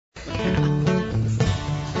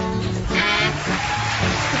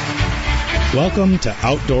Welcome to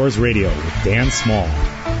Outdoors Radio with Dan Small,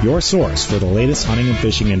 your source for the latest hunting and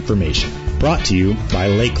fishing information. Brought to you by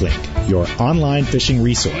LakeLink, your online fishing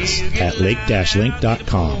resource at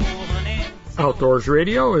lake-link.com. Outdoors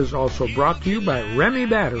Radio is also brought to you by Remy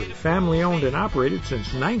Battery, family-owned and operated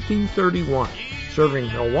since 1931,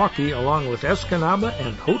 serving Milwaukee along with Escanaba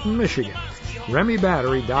and Houghton, Michigan.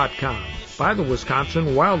 RemyBattery.com. By the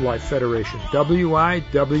Wisconsin Wildlife Federation,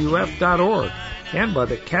 WIWF.org, and by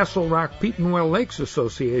the Castle Rock Petenwell Lakes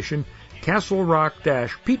Association,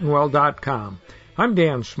 castlerock-petenwell.com. I'm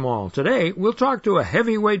Dan Small. Today, we'll talk to a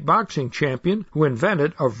heavyweight boxing champion who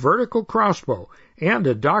invented a vertical crossbow and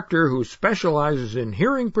a doctor who specializes in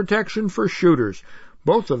hearing protection for shooters,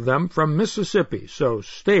 both of them from Mississippi, so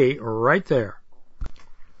stay right there.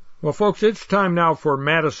 Well, folks, it's time now for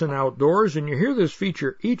Madison Outdoors, and you hear this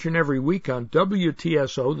feature each and every week on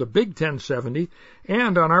WTSO, the Big 1070,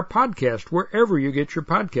 and on our podcast, wherever you get your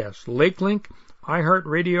podcasts, LakeLink,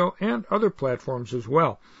 iHeartRadio, and other platforms as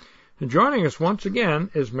well. And joining us once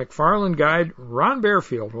again is McFarland guide Ron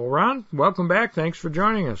Bearfield. Well, Ron, welcome back. Thanks for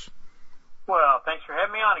joining us. Well, thanks for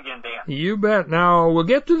having me on again, Dan. You bet. Now, we'll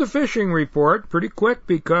get to the fishing report pretty quick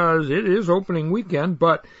because it is opening weekend,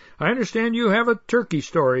 but I understand you have a turkey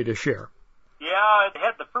story to share. Yeah, I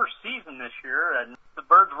had the first season this year, and the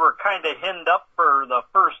birds were kind of henned up for the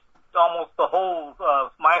first, almost the whole,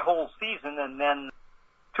 my whole season, and then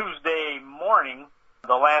Tuesday morning,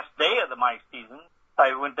 the last day of my season,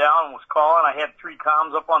 I went down and was calling. I had 3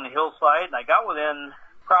 toms up on the hillside, and I got within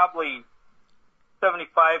probably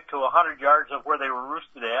 75 to 100 yards of where they were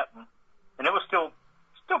roosted at, and it was still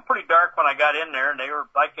pretty dark when I got in there, and they were,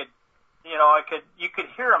 you could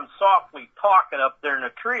hear them softly talking up there in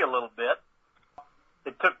the tree a little bit.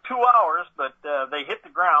 It took 2 hours, but they hit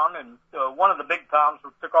the ground, and one of the big toms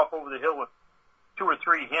took off over the hill with 2 or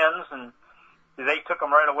 3 hens, and they took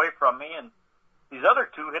them right away from me, and these other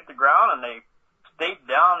 2 hit the ground, and they stayed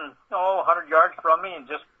down, 100 yards from me and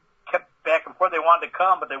just kept back and forth. They wanted to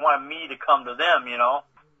come, but they wanted me to come to them, You know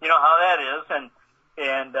how that is,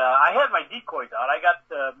 and I had my decoys out. I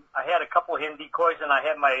had a couple hen decoys, and I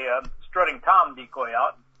had my strutting tom decoy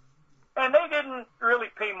out, and they didn't really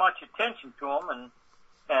pay much attention to them,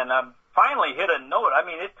 and I finally hit a note. I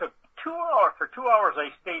mean, it took 2 hours. For 2 hours,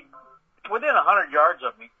 they stayed within 100 yards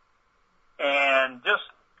of me, and just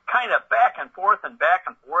kind of back and forth and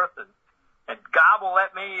gobble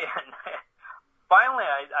at me, and finally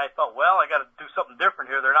I thought, well, I got to do something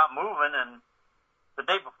different here. They're not moving, and the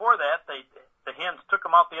day before that, the hens took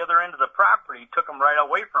them out the other end of the property, took them right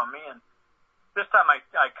away from me, and this time I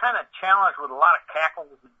kind of challenged with a lot of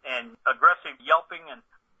cackles and aggressive yelping, and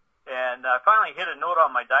I finally hit a note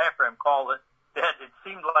on my diaphragm call that it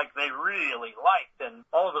seemed like they really liked, and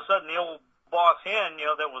all of a sudden the old boss hen,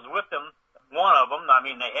 that was with them, one of them, I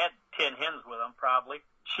mean, they had 10 hens with them probably,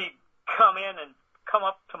 she'd come in and come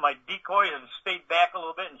up to my decoys and stayed back a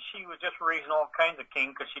little bit, and she was just raising all kinds of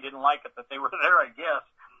king because she didn't like it that they were there, I guess.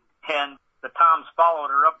 And the toms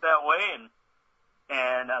followed her up that way, and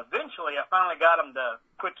eventually I finally got them to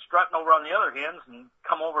quit strutting over on the other hens and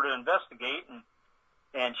come over to investigate, and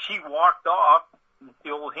she walked off,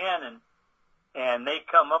 the old hen, and they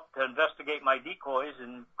come up to investigate my decoys,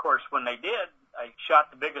 and of course when they did, I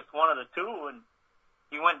shot the biggest one of the 2, and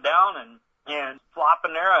he went down, and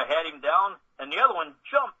flopping there, I had him down, and the other one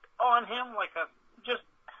jumped on him like just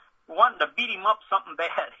wanting to beat him up something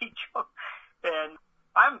bad. He jumped, and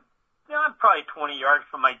I'm probably 20 yards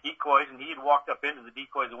from my decoys, and he had walked up into the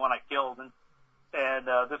decoys, the one I killed, and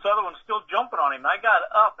this other one's still jumping on him. I got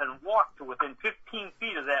up and walked to within 15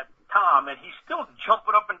 feet of that tom, and he's still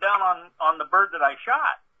jumping up and down on the bird that I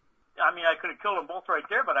shot. I mean, I could have killed them both right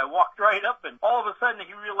there, but I walked right up, and all of a sudden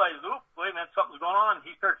he realized, oops, wait a minute, something's going on.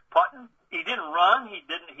 He starts putting. He didn't run. He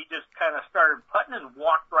just kind of started putting and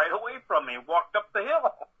walked right away from me, walked up the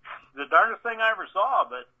hill. The darndest thing I ever saw,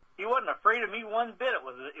 but he wasn't afraid of me one bit. It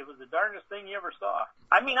was the darndest thing you ever saw.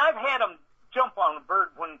 I mean, I've had him jump on a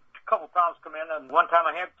bird when a couple toms come in, and one time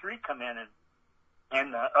I had 3 come in, and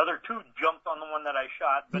the other 2 jumped on the one that I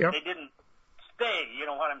shot, but They didn't stay, you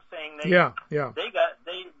know what I'm saying? They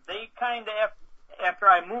kind of, after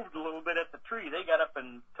I moved a little bit at the tree, they got up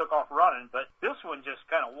and took off running, but this one just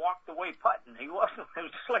kind of walked away putting. It was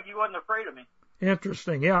just like he wasn't afraid of me.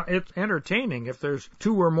 Interesting. Yeah, it's entertaining if there's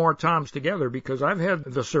 2 or more toms together, because I've had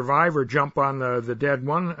the survivor jump on the dead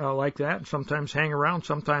one like that, sometimes hang around,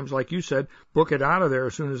 sometimes, like you said, book it out of there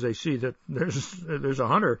as soon as they see that there's a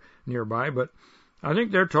hunter nearby, but I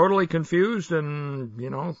think they're totally confused, and,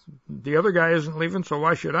 the other guy isn't leaving, so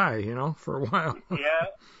why should I, for a while? Yeah,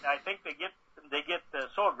 I think they get they get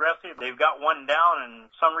so aggressive. They've got one down, and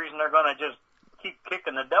for some reason they're going to just keep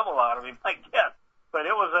kicking the devil out of him, I guess. But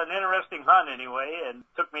it was an interesting hunt anyway, and it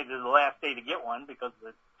took me to the last day to get one because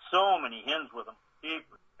there's so many hens with them.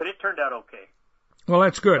 But it turned out okay. Well,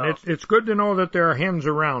 that's good. It's good to know that there are hens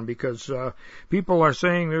around because people are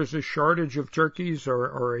saying there's a shortage of turkeys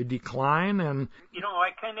or a decline, and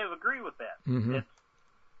I kind of agree with that. Mm-hmm.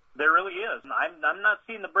 There really is. I'm not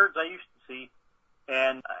seeing the birds I used to see,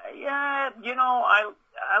 and I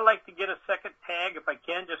like to get a second tag if I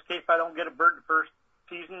can, just in case I don't get a bird the first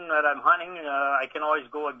season that I'm hunting. I can always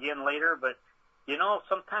go again later, but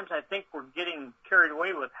sometimes I think we're getting carried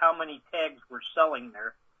away with how many tags we're selling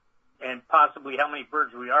there, and possibly how many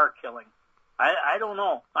birds we are killing. I don't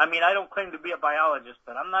know. I mean, I don't claim to be a biologist,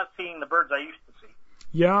 but I'm not seeing the birds I used to see.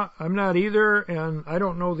 Yeah, I'm not either, and I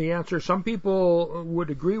don't know the answer. Some people would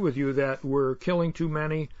agree with you that we're killing too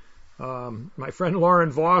many. My friend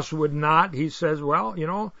Lauren Voss would not. He says, well,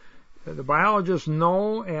 the biologists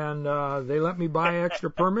know, and they let me buy extra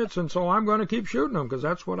permits, and so I'm going to keep shooting them because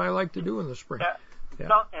that's what I like to do in the spring. Yeah.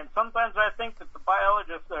 So, and sometimes I think that the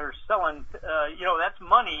biologists are selling, that's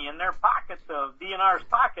money in their pocket, the DNR's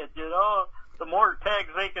pocket, The more tags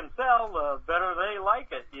they can sell, the better they like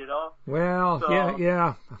it, Well, so,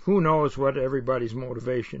 yeah. Who knows what everybody's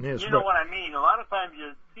motivation is. You know what I mean? A lot of times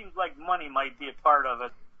it seems like money might be a part of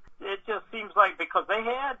it. It just seems like because they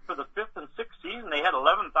had, for the 5th and 6th season, they had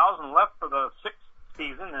 11,000 left for the 6th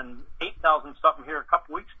season and 8,000 something here a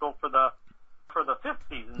couple weeks ago for the 5th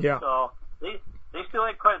season. Yeah. So they still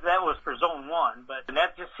had quite, that was for Zone 1, and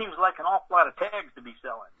that just seems like an awful lot of tags to be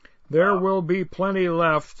selling. There will be plenty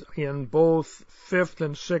left in both 5th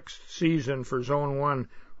and 6th season for Zone 1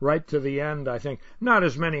 right to the end, I think. Not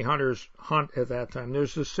as many hunters hunt at that time.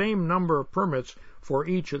 There's the same number of permits for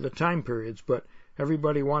each of the time periods, but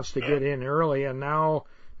everybody wants to get in early, and now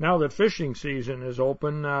that fishing season is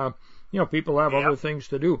open, people have other things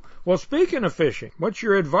to do. Well, speaking of fishing, what's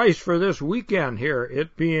your advice for this weekend here,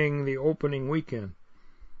 it being the opening weekend?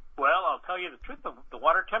 Well, I'll tell you the truth, the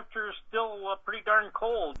water temperature is still pretty darn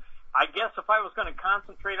cold. I guess if I was going to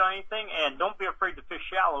concentrate on anything, and don't be afraid to fish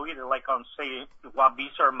shallow either, like on, say,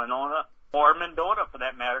 Wabisa or Monona, or Mendota for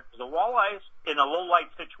that matter, because the walleyes, in a low-light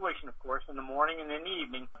situation, of course, in the morning and in the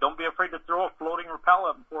evening, don't be afraid to throw a floating rappel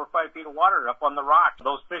up in 4 or 5 feet of water up on the rocks.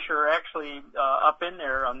 Those fish are actually up in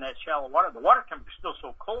there on that shallow water. The water temperature is still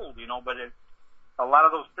so cold, but a lot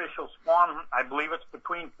of those fish will spawn, I believe it's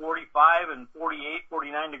between 45 and 48,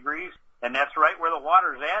 49 degrees, and that's right where the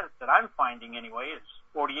water's at that I'm finding anyway. It's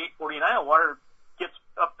 48, 49. The water gets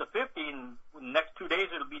up to 50, and in the next 2 days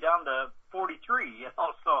it'll be down to 43,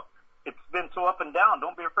 so it's been so up and down.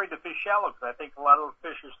 Don't be afraid to fish shallow because I think a lot of those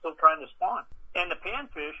fish are still trying to spawn. And the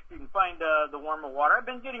panfish, if you can find the warmer water. I've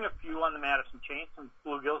been getting a few on the Madison chain, some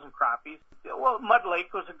bluegills and crappies. Well, Mud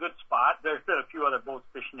Lake was a good spot. There's been a few other boats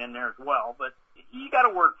fishing in there as well, but you got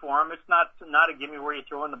to work for them. It's not a gimme where you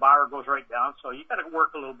throw in the bar, it goes right down, so you got to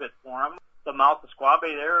work a little bit for them. The mouth of Squabe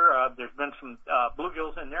there's been some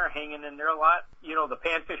bluegills in there, hanging in there a lot. The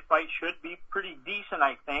panfish bite should be pretty decent,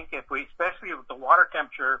 I think, especially with the water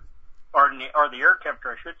temperature, or the air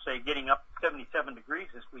temperature, I should say, getting up to 77 degrees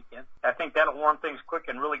this weekend. I think that'll warm things quick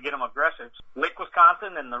and really get them aggressive. Lake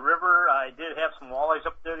Wisconsin and the river, I did have some walleyes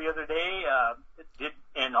up there the other day,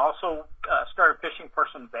 and also started fishing for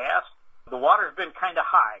some bass. The water's been kind of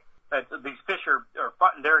high. These fish are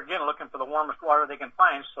there again looking for the warmest water they can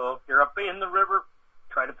find. So if you're up in the river,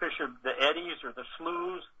 try to fish the eddies or the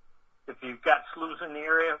sloughs. If you've got sloughs in the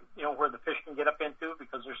area, where the fish can get up into,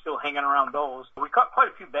 because they're still hanging around those. We caught quite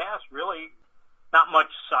a few bass, really, not much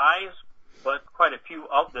size, but quite a few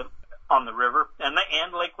of them on the river, and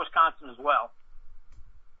Lake Wisconsin as well.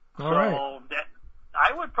 All right.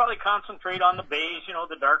 I would probably concentrate on the bays,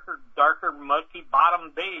 the darker, muddy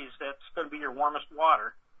bottom bays. That's going to be your warmest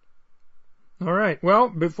water. All right. Well,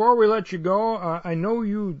 before we let you go, I know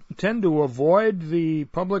you tend to avoid the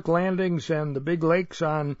public landings and the big lakes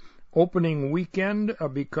on opening weekend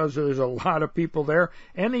because there's a lot of people there.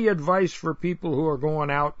 Any advice for people who are going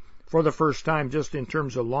out for the first time, just in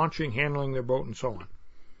terms of launching, handling their boat, and so on?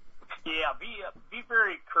 Yeah, be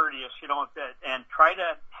very courteous, and try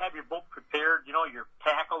to have your boat prepared, your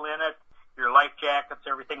tackle in it, your life jackets,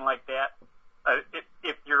 everything like that.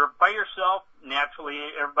 If you're by yourself, naturally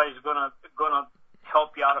everybody's gonna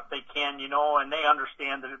help you out if they can, and they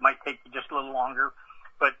understand that it might take you just a little longer.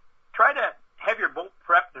 But try to have your boat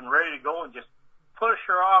prepped and ready to go, and just push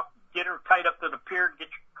her off, get her tied up to the pier, get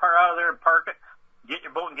your car out of there and park it, get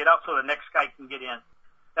your boat and get out so the next guy can get in.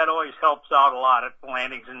 That always helps out a lot at the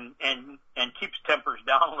landings and keeps tempers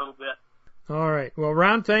down a little bit. All right. Well,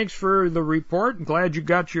 Ron, thanks for the report. I'm glad you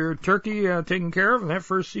got your turkey taken care of in that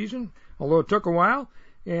first season, although it took a while.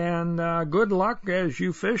 And good luck as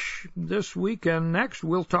you fish this week and next.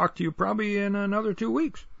 We'll talk to you probably in another 2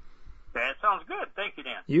 weeks. That sounds good. Thank you,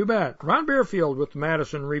 Dan. You bet. Ron Beerfield with the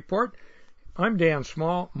Madison Report. I'm Dan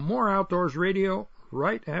Small. More Outdoors Radio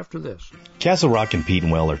right after this. Castle Rock and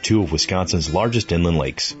Petenwell are two of Wisconsin's largest inland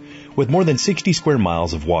lakes. With more than 60 square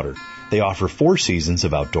miles of water, they offer 4 seasons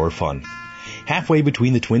of outdoor fun. Halfway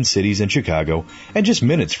between the Twin Cities and Chicago, and just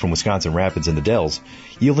minutes from Wisconsin Rapids and the Dells,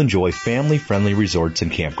 you'll enjoy family-friendly resorts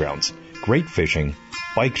and campgrounds, great fishing,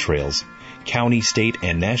 bike trails, county, state,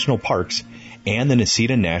 and national parks, and the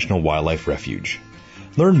Nesita National Wildlife Refuge.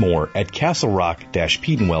 Learn more at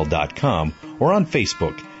castlerock-petenwell.com or on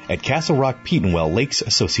Facebook at Castle Rock Petenwell Lakes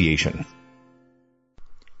Association.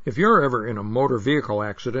 If you're ever in a motor vehicle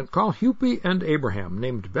accident, call Hupy and Abraham,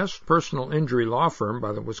 named Best Personal Injury Law Firm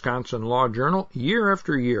by the Wisconsin Law Journal year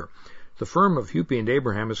after year. The firm of Hupy and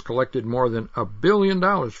Abraham has collected more than $1 billion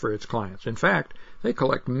for its clients. In fact, they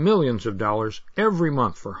collect millions of dollars every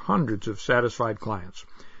month for hundreds of satisfied clients.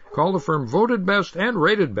 Call the firm voted best and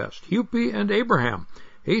rated best, Hupy and Abraham,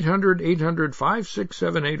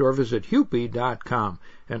 800-800-5678, or visit hupy.com.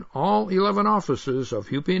 And all 11 offices of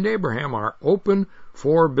Hupy and Abraham are open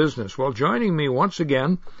for business. Well, joining me once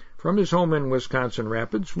again from his home in Wisconsin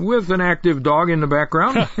Rapids with an active dog in the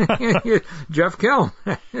background, Jeff Kell.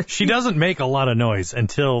 She doesn't make a lot of noise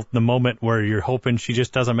until the moment where you're hoping she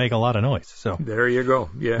just doesn't make a lot of noise. So there you go.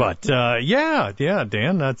 Yeah. But, yeah,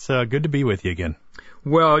 Dan, that's good to be with you again.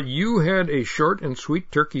 Well, you had a short and sweet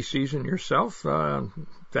turkey season yourself.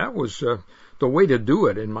 That was the way to do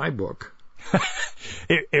it in my book.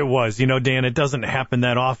 It was. You know, Dan, it doesn't happen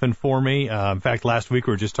that often for me. In fact, last week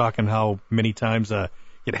we were just talking how many times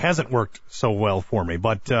it hasn't worked so well for me.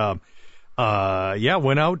 But, yeah,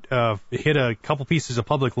 went out, hit a couple pieces of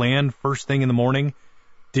public land first thing in the morning,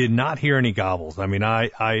 did not hear any gobbles. I mean,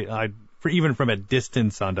 I even from a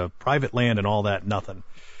distance onto private land and all that, nothing.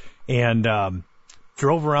 And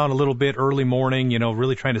drove around a little bit early morning, you know,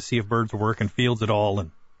 really trying to see if birds were working fields at all. And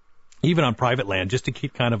even on private land, just to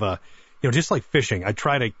keep kind of a, you know, just like fishing, I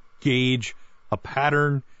try to gauge a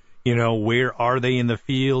pattern, you know, where are they in the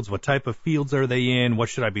fields? What type of fields are they in? What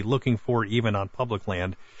should I be looking for even on public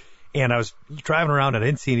land? And I was driving around and I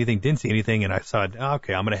didn't see anything. And I said,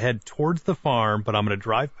 okay, I'm going to head towards the farm, but I'm going to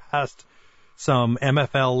drive past some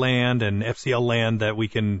MFL land and FCL land that we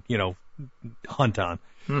can, you know, hunt on.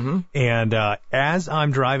 Mm-hmm. And as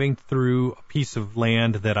I'm driving through a piece of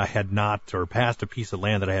land that I had not, or past a piece of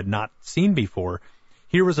land that I had not seen before,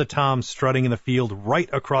 here was a tom strutting in the field right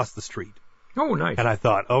across the street. Oh, nice. And I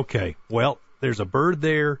thought, okay, well, there's a bird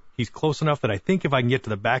there. He's close enough that I think if I can get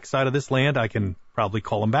to the backside of this land, I can probably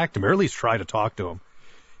call him back to me, or at least try to talk to him.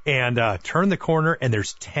 And turn the corner, and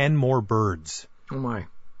there's 10 more birds. Oh, my.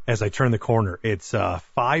 As I turn the corner, it's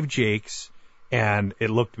 5 jakes. And it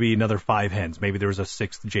looked to be another 5 hens. Maybe there was a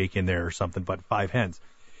 6th jake in there or something, but 5 hens.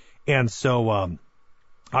 And so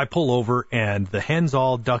I pull over, and the hens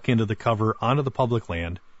all duck into the cover onto the public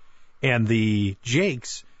land, and the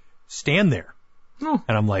jakes stand there. Oh.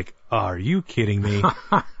 And I'm like, are you kidding me?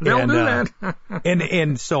 They'll do that.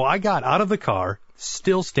 and so I got out of the car,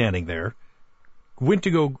 still standing there, went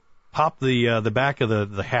to go pop the back of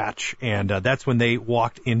the hatch, and that's when they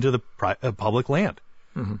walked into the public land.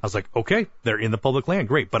 Mm-hmm. I was like, okay, they're in the public land.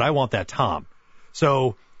 Great. But I want that tom.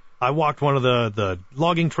 So I walked one of the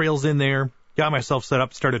logging trails in there, got myself set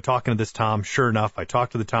up, started talking to this tom. Sure enough, I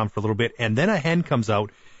talked to the tom for a little bit, and then a hen comes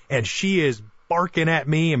out, and she is barking at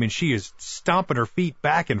me. I mean, she is stomping her feet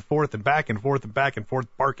back and forth and back and forth and back and forth,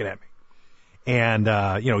 barking at me. And,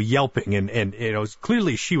 you know, yelping. And you know,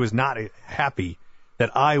 clearly she was not happy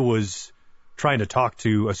that I was trying to talk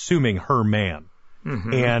to, assuming her man.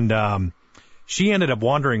 Mm-hmm. And, she ended up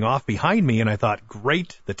wandering off behind me, and I thought,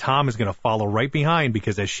 great, the tom is going to follow right behind,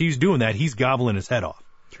 because as she's doing that, he's gobbling his head off.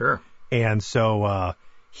 Sure. And so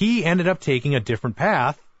he ended up taking a different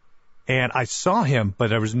path, and I saw him,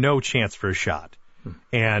 but there was no chance for a shot.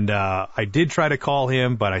 And I did try to call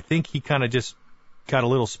him, but I think he kind of just got a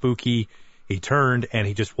little spooky. He turned, and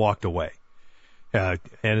he just walked away.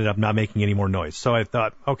 Ended up not making any more noise. So I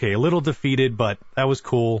thought, okay, a little defeated, but that was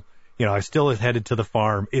cool. You know, I still headed to the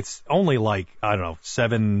farm. It's only like, I don't know,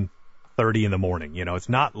 7:30 in the morning. You know, it's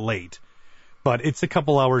not late, but it's a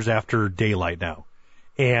couple hours after daylight now.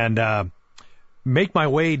 And make my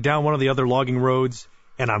way down one of the other logging roads,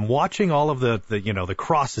 and I'm watching all of the you know, the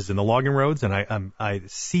crosses in the logging roads, and I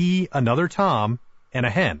see another tom and a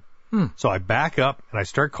hen. So I back up, and I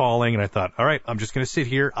start calling, and I thought, all right, I'm just going to sit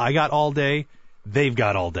here. I got all day. They've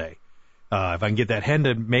got all day. If I can get that hen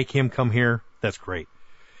to make him come here, that's great.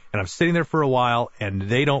 And I'm sitting there for a while, and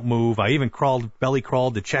they don't move. I even belly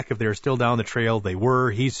crawled to check if they were still down the trail. They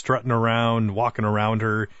were. He's strutting around, walking around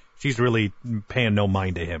her. She's really paying no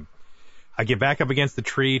mind to him. I get back up against the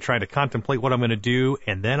tree, trying to contemplate what I'm going to do,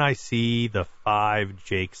 and then I see the 5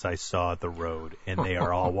 jakes I saw at the road, and they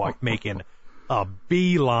are all making a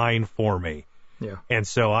beeline for me. Yeah. And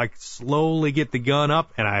so I slowly get the gun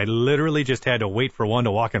up, and I literally just had to wait for one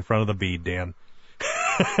to walk in front of the bead, Dan.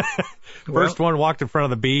 First one walked in front of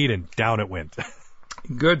the bead, and down it went.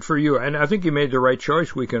 Good for you. And I think you made the right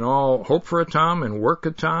choice. We can all hope for a tom and work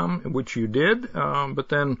a tom, which you did. But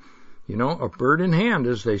then, a bird in hand,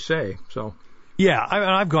 as they say. So. Yeah,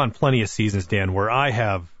 I've gone plenty of seasons, Dan, where I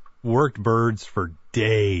have worked birds for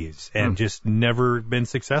days and just never been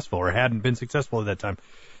successful or hadn't been successful at that time.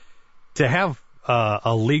 To have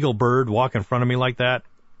a legal bird walk in front of me like that,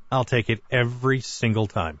 I'll take it every single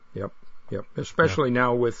time. Yep. Especially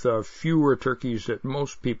now with fewer turkeys that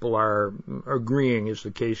most people are agreeing is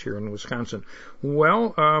the case here in Wisconsin.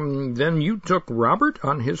 Well, then you took Robert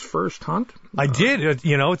on his first hunt? I did.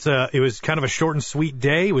 It was kind of a short and sweet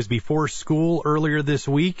day. It was before school earlier this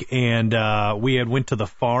week, and we had went to the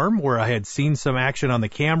farm where I had seen some action on the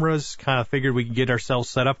cameras, kind of figured we could get ourselves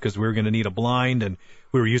set up because we were going to need a blind, and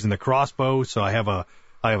we were using the crossbow, so I have a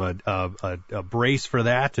brace for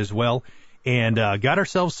that as well. And got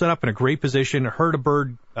ourselves set up in a great position, heard a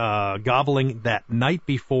bird gobbling that night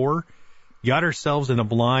before, got ourselves in a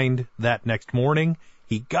blind that next morning.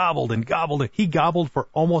 He gobbled and gobbled. He gobbled for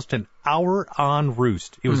almost an hour on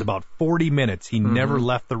roost. It was about 40 minutes. He never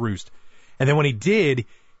left the roost. And then when he did,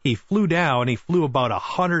 he flew down. He flew about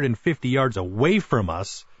 150 yards away from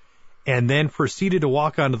us and then proceeded to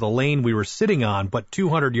walk onto the lane we were sitting on, but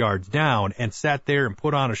 200 yards down, and sat there and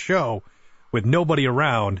put on a show with nobody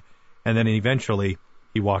around. And then eventually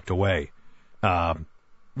he walked away.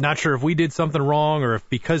 Not sure if we did something wrong or if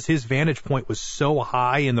because his vantage point was so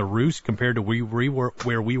high in the roost compared to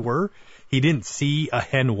where we were, he didn't see a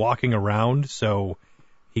hen walking around, so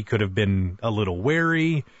he could have been a little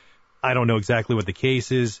wary. I don't know exactly what the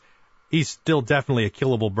case is. He's still definitely a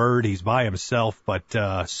killable bird. He's by himself, but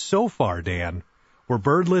so far, Dan, we're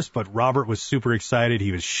birdless, but Robert was super excited.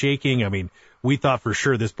 He was shaking. I mean, we thought for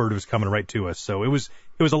sure this bird was coming right to us. So it was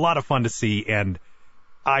a lot of fun to see, and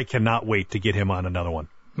I cannot wait to get him on another one.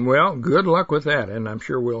 Well, good luck with that, and I'm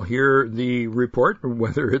sure we'll hear the report,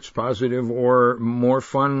 whether it's positive or more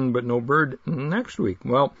fun but no bird, next week.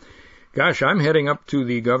 Well, gosh, I'm heading up to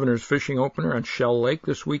the Governor's Fishing Opener on Shell Lake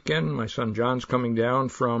this weekend. My son John's coming down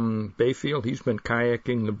from Bayfield. He's been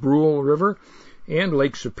kayaking the Brule River and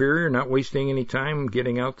Lake Superior, not wasting any time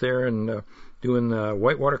getting out there and doing the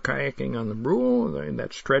whitewater kayaking on the Brule, in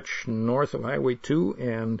that stretch north of Highway 2,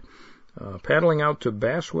 and paddling out to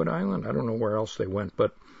Basswood Island. I don't know where else they went,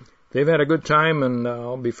 but they've had a good time, and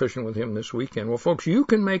I'll be fishing with him this weekend. Well, folks, you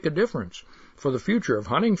can make a difference for the future of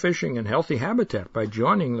hunting, fishing, and healthy habitat by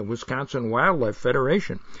joining the Wisconsin Wildlife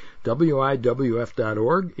Federation.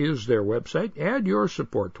 WIWF.org is their website. Add your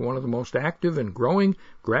support to one of the most active and growing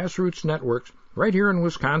grassroots networks right here in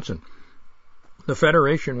Wisconsin. The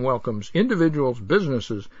Federation welcomes individuals,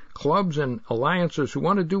 businesses, clubs, and alliances who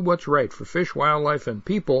want to do what's right for fish, wildlife, and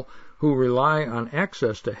people who rely on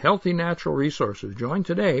access to healthy natural resources. Join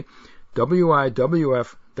today,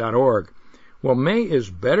 WIWF.org. Well, May is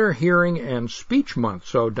Better Hearing and Speech Month,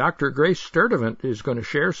 so Dr. Grace Sturdivant is going to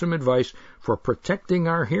share some advice for protecting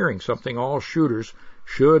our hearing, something all shooters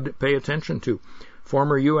should pay attention to.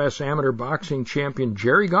 Former U.S. amateur boxing champion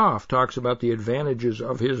Jerry Goff talks about the advantages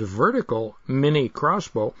of his vertical mini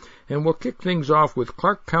crossbow, and we'll kick things off with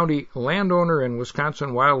Clark County landowner and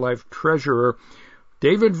Wisconsin wildlife treasurer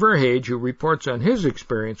David Verhage, who reports on his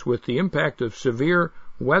experience with the impact of severe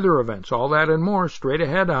weather events. All that and more straight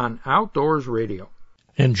ahead on Outdoors Radio.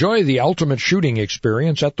 Enjoy the ultimate shooting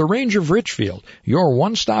experience at the Range of Richfield, your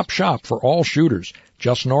one-stop shop for all shooters.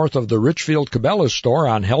 Just north of the Richfield Cabela's store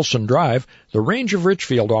on Helson Drive, the Range of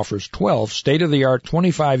Richfield offers 12 state-of-the-art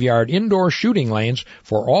 25-yard indoor shooting lanes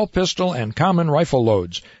for all pistol and common rifle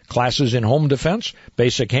loads, classes in home defense,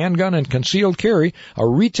 basic handgun and concealed carry, a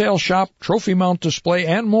retail shop, trophy mount display,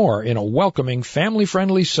 and more in a welcoming,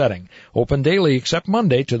 family-friendly setting. Open daily except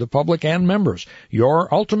Monday to the public and members.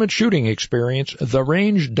 Your ultimate shooting experience,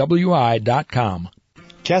 therangewi.com.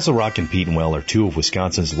 Castle Rock and Petenwell are two of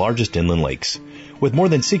Wisconsin's largest inland lakes. With more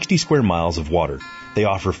than 60 square miles of water, they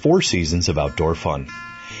offer 4 seasons of outdoor fun.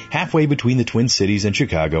 Halfway between the Twin Cities and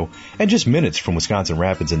Chicago, and just minutes from Wisconsin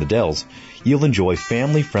Rapids and the Dells, you'll enjoy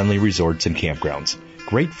family-friendly resorts and campgrounds,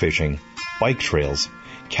 great fishing, bike trails,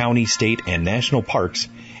 county, state, and national parks,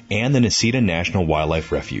 and the Necedah National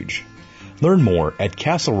Wildlife Refuge. Learn more at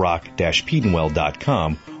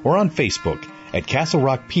castlerock-petenwell.com or on Facebook at Castle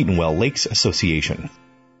Rock Petenwell Lakes Association.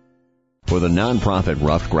 For the nonprofit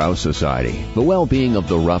Ruffed Grouse Society, the well-being of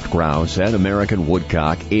the ruffed grouse and American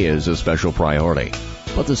woodcock is a special priority.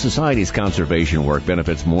 But the Society's conservation work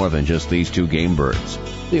benefits more than just these two game birds.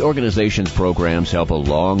 The organization's programs help a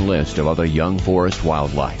long list of other young forest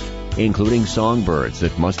wildlife, including songbirds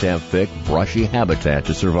that must have thick, brushy habitat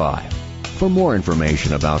to survive. For more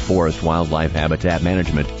information about forest wildlife habitat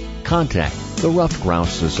management, contact the Ruffed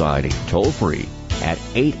Grouse Society toll-free at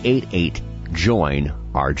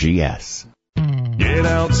 888-JOIN-RGS. Get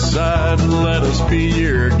outside and let us be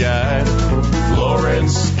your guide.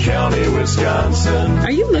 Florence County, Wisconsin.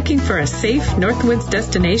 Are you looking for a safe Northwoods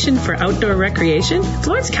destination for outdoor recreation?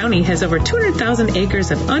 Florence County has over 200,000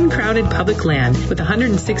 acres of uncrowded public land with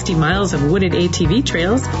 160 miles of wooded ATV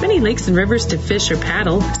trails, many lakes and rivers to fish or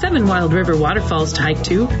paddle, 7 wild river waterfalls to hike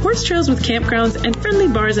to, horse trails with campgrounds, and friendly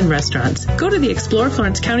bars and restaurants. Go to the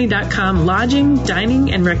ExploreFlorenceCounty.com lodging,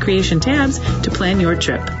 dining, and recreation tabs to plan your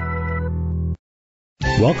trip.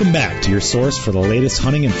 Welcome back to your source for the latest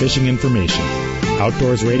hunting and fishing information.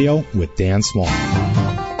 Outdoors Radio with Dan Small.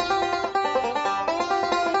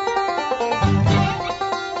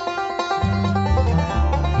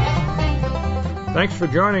 Thanks for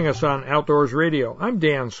joining us on Outdoors Radio. I'm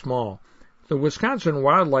Dan Small. The Wisconsin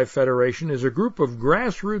Wildlife Federation is a group of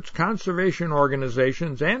grassroots conservation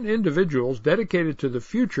organizations and individuals dedicated to the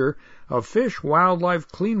future of fish, wildlife,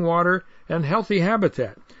 clean water, and healthy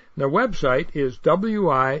habitat. Their website is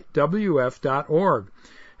wiwf.org.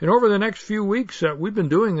 And over the next few weeks, we've been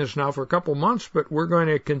doing this now for a couple months, but we're going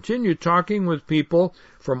to continue talking with people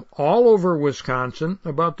from all over Wisconsin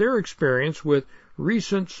about their experience with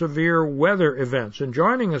recent severe weather events. And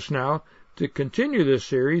joining us now to continue this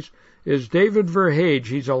series is David Verhage.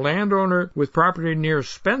 He's a landowner with property near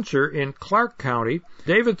Spencer in Clark County.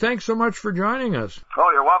 David, thanks so much for joining us.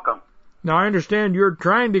 Oh, you're welcome. Now, I understand you're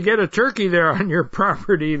trying to get a turkey there on your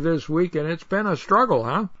property this week, and it's been a struggle,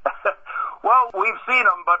 huh? Well, we've seen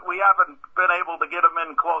them, but we haven't been able to get them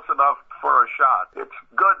in close enough for a shot. It's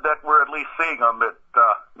good that we're at least seeing them. It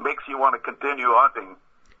makes you want to continue hunting.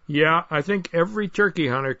 Yeah, I think every turkey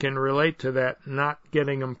hunter can relate to that, not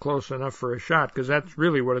getting them close enough for a shot, because that's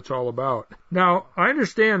really what it's all about. Now, I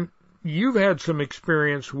understand you've had some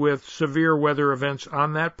experience with severe weather events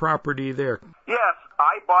on that property there. Yes.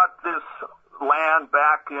 I bought this land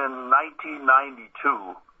back in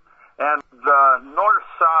 1992, and the north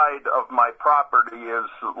side of my property is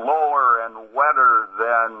lower and wetter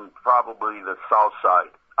than probably the south side.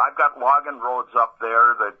 I've got logging roads up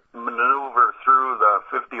there that maneuver through the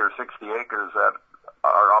 50 or 60 acres that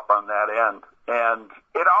are up on that end, and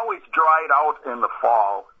it always dried out in the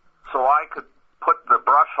fall, so I could put the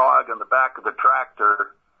brush hog in the back of the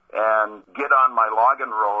tractor and get on my logging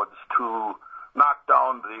roads to knock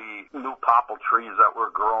down the new popple trees that were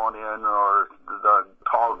growing in or the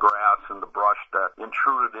tall grass and the brush that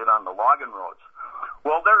intruded in on the logging roads.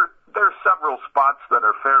 Well, there's several spots that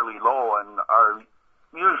are fairly low and are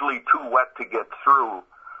usually too wet to get through.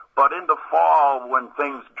 But in the fall, when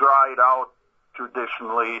things dried out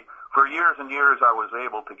traditionally, for years and years I was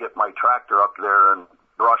able to get my tractor up there and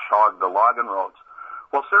brush hog the logging roads.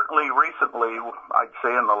 Well, certainly recently, I'd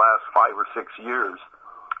say in the last 5 or 6 years,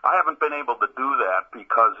 I haven't been able to do that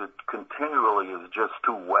because it continually is just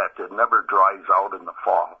too wet. It never dries out in the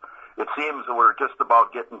fall. It seems that we're just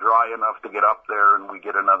about getting dry enough to get up there and we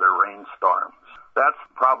get another rainstorm. That's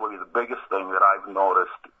probably the biggest thing that I've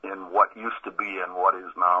noticed in what used to be and what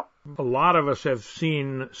is now. A lot of us have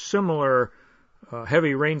seen similar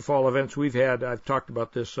heavy rainfall events we've had. I've talked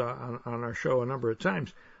about this on our show a number of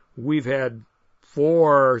times. We've had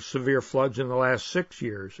 4 severe floods in the last 6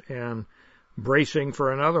 years, and bracing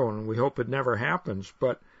for another one. We hope it never happens.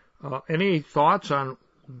 But any thoughts on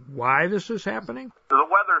why this is happening? The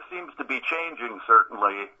weather seems to be changing,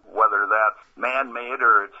 certainly, whether that's man-made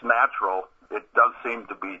or it's natural. It does seem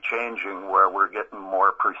to be changing where we're getting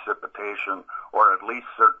more precipitation, or at least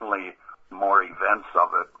certainly more events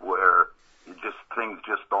of it where things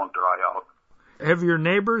just don't dry out. Have your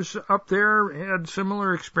neighbors up there had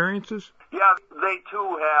similar experiences? Yeah, they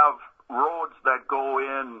too have roads that go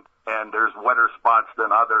in, and there's wetter spots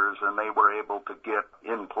than others, and they were able to get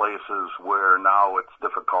in places where now it's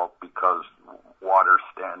difficult because water's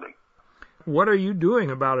standing. What are you doing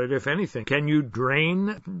about it, if anything? Can you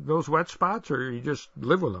drain those wet spots, or you just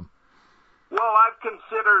live with them? Well, I've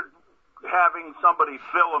considered having somebody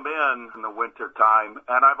fill them in the winter time,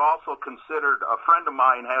 and I've also considered, a friend of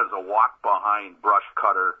mine has a walk-behind brush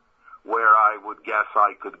cutter where I would guess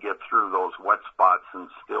I could get through those wet spots and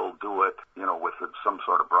still do it, with some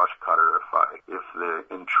sort of brush cutter if the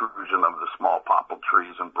intrusion of the small popple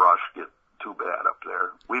trees and brush get too bad up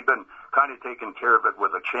there. We've been kind of taking care of it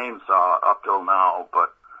with a chainsaw up till now,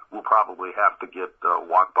 but we'll probably have to get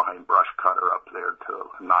walk behind brush cutter up there to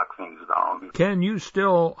knock things down. Can you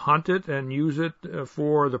still hunt it and use it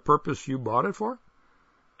for the purpose you bought it for?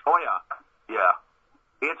 Oh, yeah.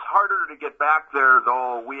 It's harder to get back there,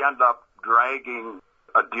 though. We end up dragging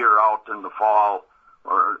a deer out in the fall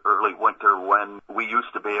or early winter when we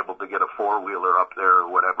used to be able to get a four-wheeler up there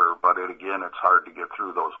or whatever, but again, it's hard to get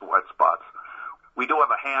through those wet spots. We do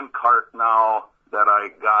have a hand cart now that I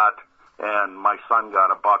got, and my son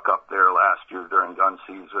got a buck up there last year during gun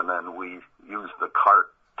season, and we used the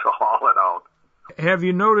cart to haul it out. Have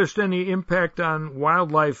you noticed any impact on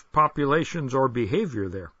wildlife populations or behavior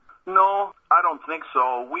there? No, I don't think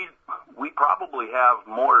so. We probably have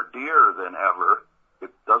more deer than ever.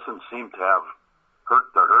 It doesn't seem to have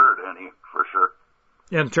hurt the herd any, for sure.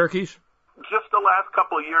 And turkeys? Just the last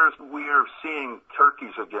couple of years, we are seeing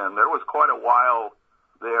turkeys again. There was quite a while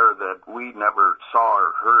there that we never saw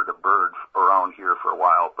or heard a bird around here for a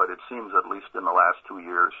while, but it seems at least in the last 2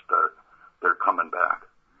 years they're coming back.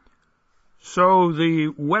 So the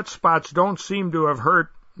wet spots don't seem to have hurt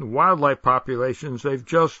wildlife populations. They've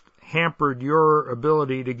just hampered your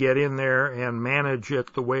ability to get in there and manage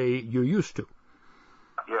it the way you used to.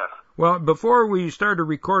 Yes. Well, before we started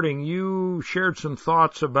recording, you shared some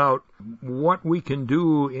thoughts about what we can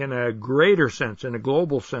do in a greater sense, in a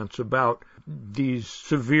global sense, about these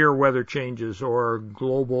severe weather changes or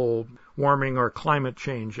global warming or climate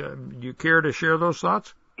change. Do you care to share those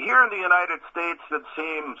thoughts? Here in the United States, it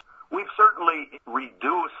seems we've certainly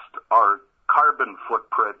reduced our carbon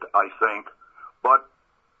footprint, I think, but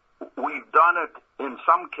we've done it in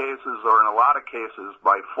some cases or in a lot of cases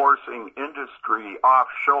by forcing industry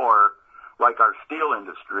offshore, like our steel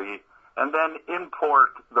industry, and then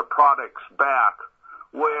import the products back,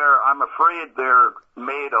 where I'm afraid they're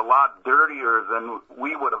made a lot dirtier than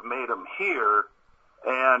we would have made them here.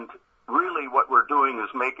 And really what we're doing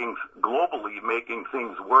is making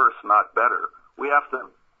things worse, not better. We have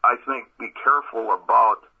to, I think, be careful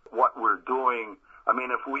about what we're doing. I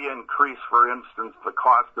mean, if we increase, for instance, the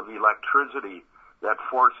cost of electricity, that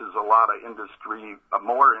forces a lot of industry,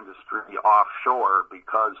 more industry offshore,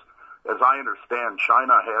 because as I understand,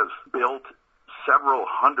 China has built several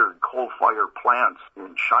hundred coal-fired plants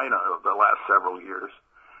in China over the last several years.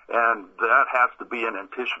 And that has to be in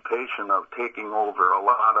anticipation of taking over a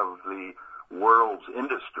lot of the world's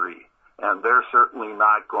industry. And they're certainly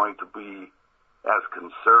not going to be as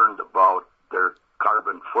concerned about their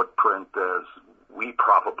carbon footprint as we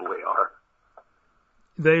probably are.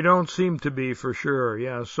 They don't seem to be, for sure,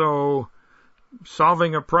 yeah. So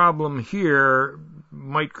solving a problem here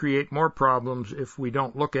might create more problems if we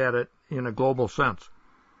don't look at it in a global sense.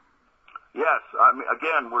 Yes, I mean,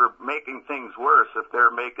 again, we're making things worse if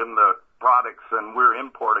they're making the products and we're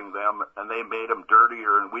importing them, and they made them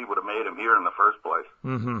dirtier and we would have made them here in the first place.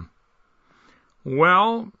 Mm-hmm.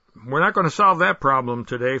 Well, we're not going to solve that problem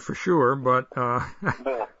today for sure, but I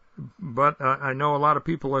know a lot of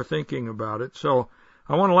people are thinking about it. So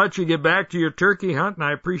I want to let you get back to your turkey hunt, and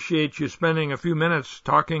I appreciate you spending a few minutes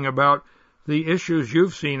talking about the issues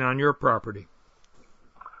you've seen on your property.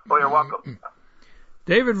 Well, you're welcome.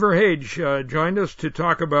 David Verhage joined us to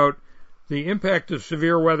talk about the impact of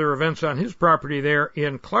severe weather events on his property there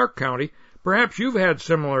in Clark County. Perhaps you've had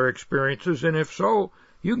similar experiences, and if so,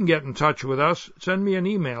 you can get in touch with us. Send me an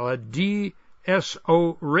email at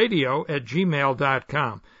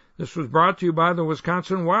dsoradio@gmail.com. This was brought to you by the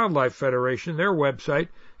Wisconsin Wildlife Federation. Their website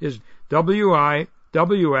is wiwf.org.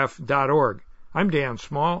 I'm Dan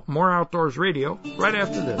Small. More Outdoors Radio right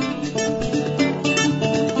after this.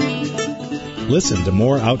 Listen to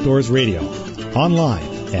More Outdoors Radio online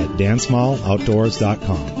at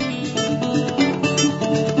dansmalloutdoors.com.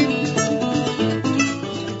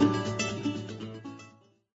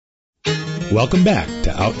 Welcome back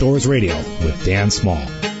to Outdoors Radio with Dan Small.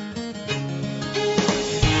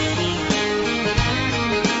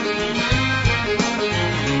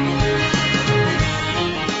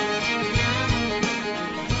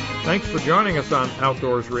 Thanks for joining us on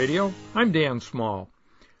Outdoors Radio. I'm Dan Small.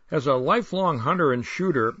 As a lifelong hunter and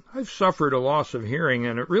shooter, I've suffered a loss of hearing,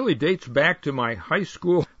 and it really dates back to my high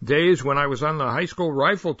school days when I was on the high school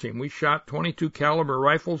rifle team. We shot .22 caliber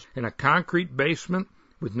rifles in a concrete basement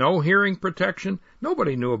with no hearing protection.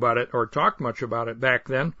 Nobody knew about it or talked much about it back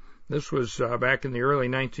then. This was back in the early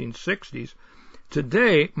 1960s.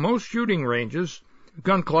 Today, most shooting ranges,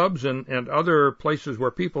 gun clubs, and other places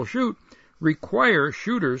where people shoot require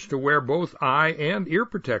shooters to wear both eye and ear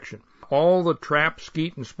protection. All the trap,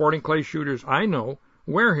 skeet, and sporting clay shooters I know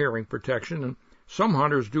wear hearing protection, and some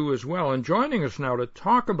hunters do as well. And joining us now to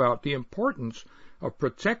talk about the importance of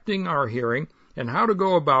protecting our hearing and how to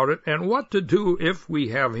go about it and what to do if we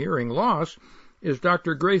have hearing loss is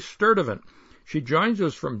Dr. Grace Sturdivant. She joins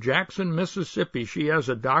us from Jackson, Mississippi. She has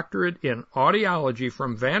a doctorate in audiology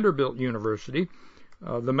from Vanderbilt University,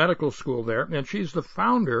 the medical school there, and she's the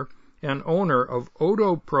founder and owner of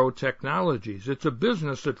AudioPro Technologies. It's a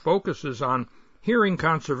business that focuses on hearing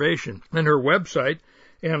conservation, and her website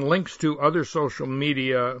and links to other social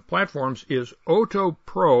media platforms is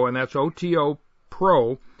AudioPro, and that's O-T-O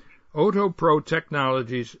Pro,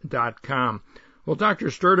 AudioProTechnologies.com. Well, Dr.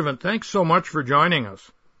 Sturdivant, thanks so much for joining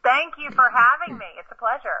us. Thank you for having me. It's a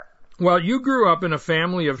pleasure. Well, you grew up in a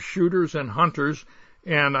family of shooters and hunters,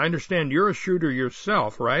 and I understand you're a shooter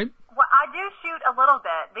yourself, right? Well, I do shoot a little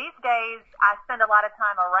bit. These days, I spend a lot of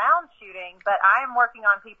time around shooting, but I am working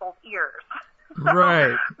on people's ears.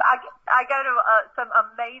 Right. I go to some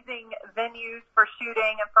amazing venues for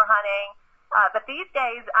shooting and for hunting, but these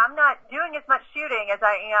days, I'm not doing as much shooting as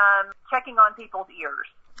I am checking on people's ears.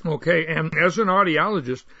 Okay, and as an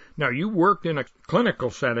audiologist, now you worked in a clinical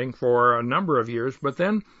setting for a number of years, but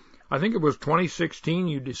then I think it was 2016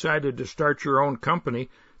 you decided to start your own company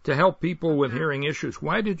to help people with hearing issues.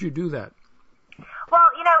 Why did you do that? Well,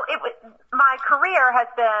 my career has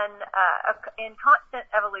been in constant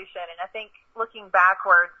evolution, and I think looking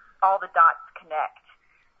backwards, all the dots connect.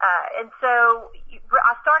 And so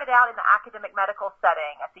I started out in the academic medical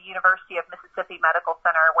setting at the University of Mississippi Medical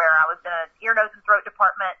Center, where I was in an ear, nose, and throat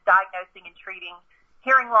department diagnosing and treating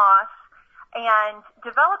hearing loss, and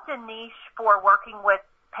developed a niche for working with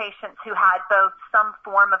patients who had both some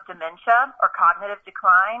form of dementia or cognitive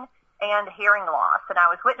decline and hearing loss. And I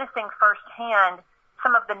was witnessing firsthand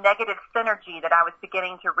some of the negative synergy that I was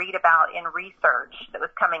beginning to read about in research that was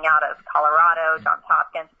coming out of Colorado, Johns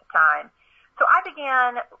Hopkins at the time. So I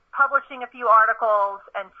began publishing a few articles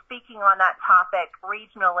and speaking on that topic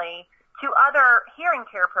regionally to other hearing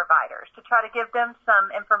care providers to try to give them some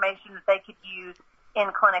information that they could use in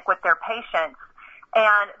clinic with their patients.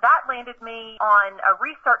 And that landed me on a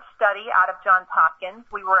research study out of Johns Hopkins.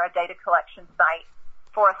 We were a data collection site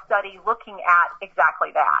for a study looking at exactly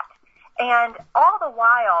that. And all the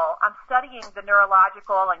while, I'm studying the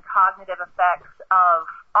neurological and cognitive effects of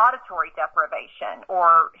auditory deprivation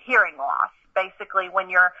or hearing loss. Basically, when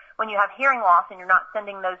you have hearing loss and you're not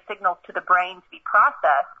sending those signals to the brain to be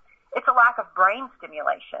processed, it's a lack of brain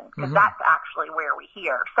stimulation, because that's actually where we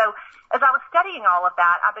hear. So as I was studying all of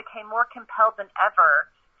that, I became more compelled than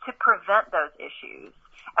ever to prevent those issues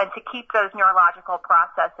and to keep those neurological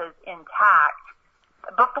processes intact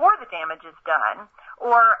before the damage is done,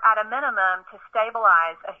 or at a minimum to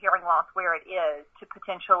stabilize a hearing loss where it is, to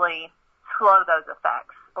potentially slow those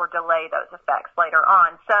effects or delay those effects later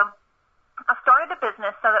on. So I started the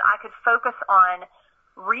business so that I could focus on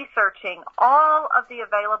researching all of the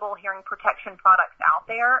available hearing protection products out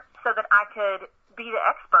there so that I could be the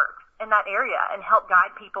expert in that area and help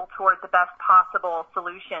guide people toward the best possible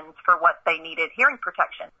solutions for what they needed hearing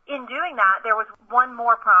protection. In doing that, there was one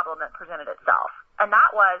more problem that presented itself, and that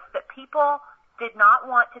was that people did not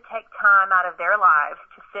want to take time out of their lives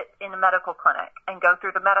to sit in a medical clinic and go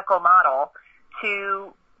through the medical model to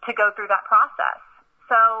go through that process.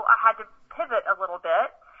 So I had to pivot a little bit,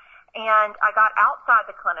 and I got outside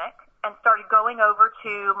the clinic and started going over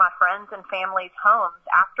to my friends and family's homes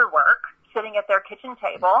after work, sitting at their kitchen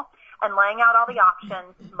table and laying out all the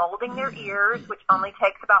options, molding their ears, which only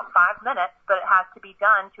takes about 5 minutes, but it has to be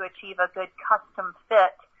done to achieve a good custom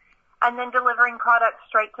fit, and then delivering products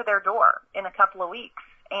straight to their door in a couple of weeks.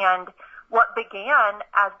 And what began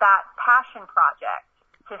as that passion project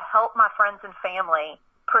to help my friends and family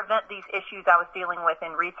prevent these issues I was dealing with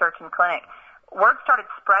in research and clinic, word started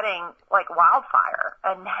spreading like wildfire.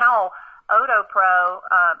 And now AudioPro,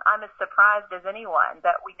 I'm as surprised as anyone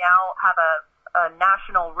that we now have a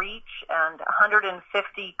national reach and 150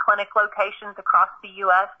 clinic locations across the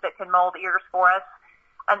U.S. that can mold ears for us.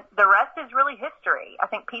 And the rest is really history. I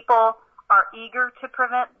think people are eager to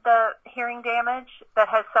prevent the hearing damage that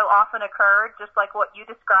has so often occurred, just like what you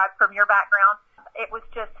described from your background. It was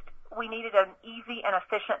just, we needed an easy and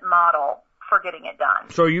efficient model for getting it done.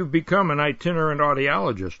 So you've become an itinerant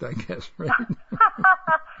audiologist, I guess, right?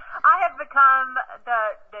 I have become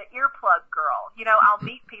the earplug girl. You know, I'll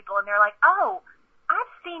meet people and they're like, oh, I've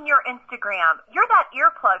seen your Instagram. You're that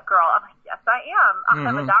earplug girl. I'm like, yes, I am.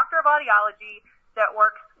 I'm a doctor of audiology that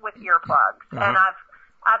works with earplugs. And I've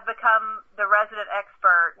I've become the resident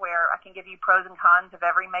expert where I can give you pros and cons of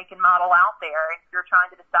every make and model out there. If you're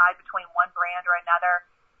trying to decide between one brand or another,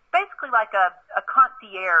 basically like a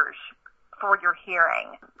concierge for your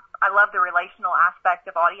hearing. I love the relational aspect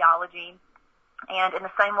of audiology. And in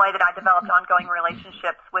the same way that I developed ongoing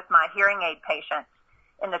relationships with my hearing aid patients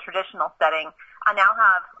in the traditional setting, I now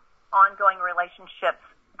have ongoing relationships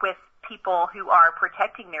with people who are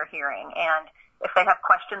protecting their hearing. And if they have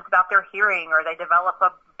questions about their hearing or they develop a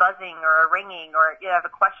buzzing or a ringing or have a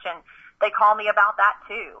question, they call me about that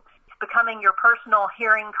too. It's becoming your personal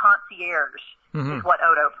hearing concierge is what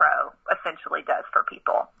Odo Pro essentially does for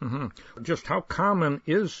people. Just how common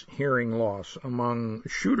is hearing loss among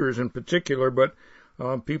shooters in particular, but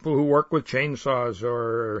people who work with chainsaws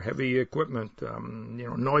or heavy equipment,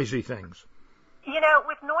 noisy things?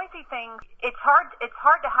 With noisy things, it's hard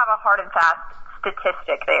to have a hard and fast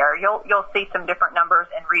statistic there. You'll see some different numbers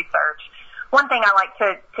in research. One thing I like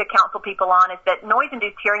to counsel people on is that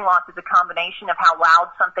noise-induced hearing loss is a combination of how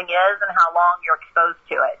loud something is and how long you're exposed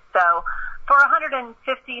to it. So for 150,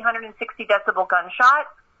 160 decibel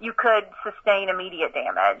gunshot, you could sustain immediate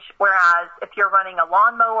damage. Whereas if you're running a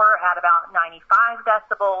lawnmower at about 95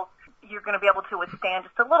 decibels, you're going to be able to withstand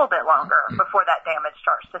just a little bit longer before that damage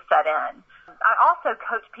starts to set in. I also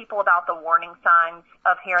coach people about the warning signs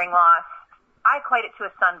of hearing loss. I equate it to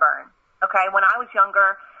a sunburn. Okay, when I was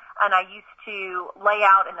younger and I used to lay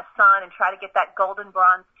out in the sun and try to get that golden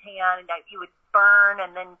bronze tan, and you would burn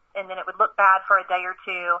and then it would look bad for a day or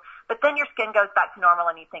two, but then your skin goes back to normal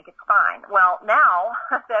and you think it's fine. Well, now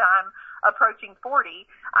that I'm approaching 40,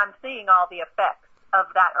 I'm seeing all the effects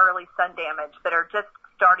of that early sun damage that are just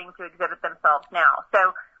starting to exhibit themselves now.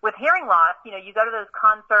 So with hearing loss, you go to those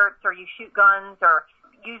concerts or you shoot guns or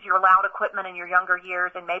use your loud equipment in your younger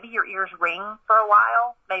years, and maybe your ears ring for a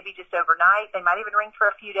while, maybe just overnight. They might even ring for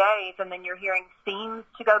a few days, and then your hearing seems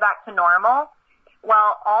to go back to normal.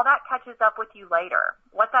 Well, all that catches up with you later.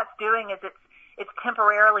 What that's doing is it's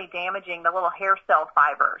temporarily damaging the little hair cell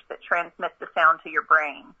fibers that transmit the sound to your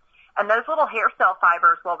brain. And those little hair cell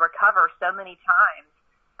fibers will recover so many times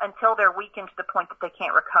until they're weakened to the point that they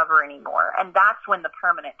can't recover anymore. And that's when the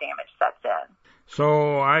permanent damage sets in.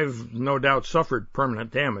 So I've no doubt suffered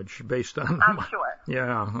permanent damage based on... I'm sure.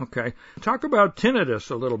 Yeah, okay. Talk about tinnitus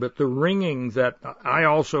a little bit, the ringing that I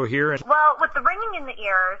also hear. Well, with the ringing in the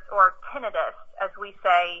ears, or tinnitus, as we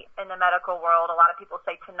say in the medical world, a lot of people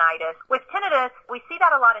say tinnitus. With tinnitus, we see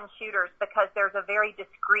that a lot in shooters because there's a very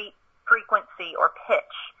discrete frequency or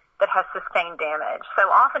pitch that has sustained damage. So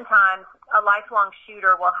oftentimes, a lifelong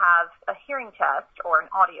shooter will have a hearing test or an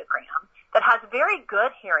audiogram that has very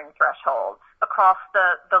good hearing thresholds across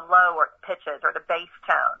the low pitches or the bass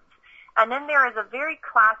tones. And then there is a very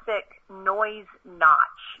classic noise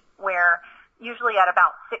notch where usually at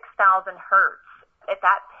about 6,000 hertz, at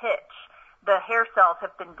that pitch, the hair cells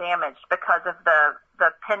have been damaged because of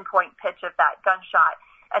the pinpoint pitch of that gunshot.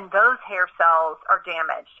 And those hair cells are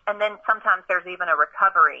damaged. And then sometimes there's even a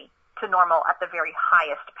recovery to normal at the very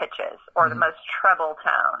highest pitches or the most treble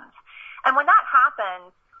tones. And when that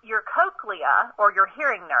happens, your cochlea or your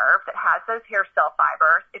hearing nerve that has those hair cell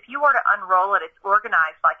fibers, if you were to unroll it, it's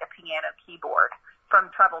organized like a piano keyboard from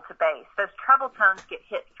treble to bass. Those treble tones get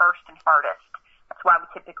hit first and hardest. That's why we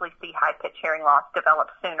typically see high-pitch hearing loss develop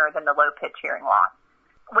sooner than the low-pitch hearing loss.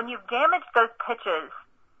 When you've damaged those pitches,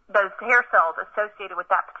 those hair cells associated with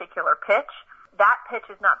that particular pitch, that pitch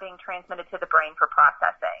is not being transmitted to the brain for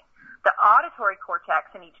processing. The auditory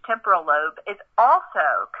cortex in each temporal lobe is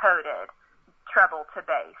also coded treble to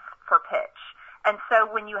bass for pitch. And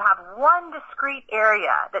so when you have one discrete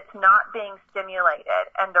area that's not being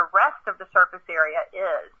stimulated and the rest of the surface area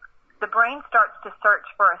is, the brain starts to search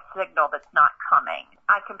for a signal that's not coming.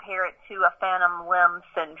 I compare it to a phantom limb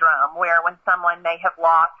syndrome, where when someone may have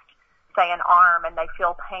lost, say, an arm and they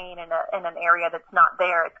feel pain in an area that's not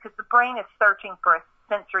there, it's because the brain is searching for a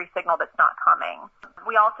sensory signal that's not coming.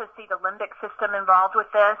 We also see the limbic system involved with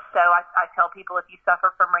this. So I tell people if you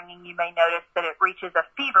suffer from ringing, you may notice that it reaches a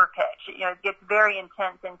fever pitch. It gets very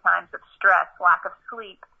intense in times of stress, lack of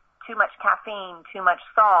sleep, too much caffeine, too much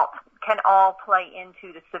salt can all play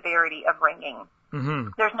into the severity of ringing.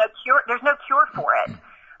 There's no cure for it.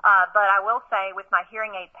 But I will say with my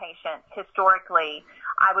hearing aid patients, historically,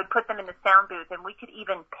 I would put them in the sound booth and we could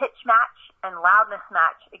even pitch match and loudness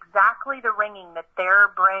match exactly the ringing that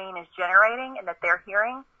their brain is generating and that they're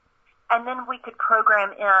hearing. And then we could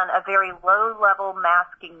program in a very low-level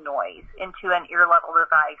masking noise into an ear-level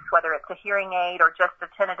device, whether it's a hearing aid or just a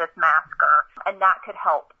tinnitus masker. And that could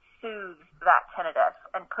help soothe that tinnitus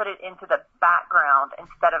and put it into the background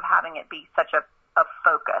instead of having it be such a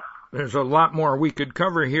focus. There's a lot more we could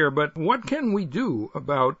cover here, but what can we do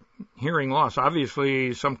about hearing loss?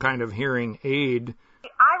 Obviously, some kind of hearing aid.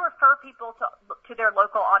 I refer people to their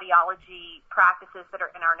local audiology practices that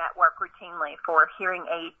are in our network routinely for hearing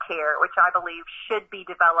aid care, which I believe should be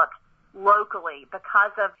developed locally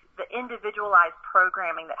because of the individualized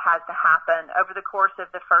programming that has to happen over the course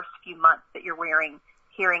of the first few months that you're wearing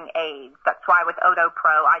hearing aids. That's why with Odo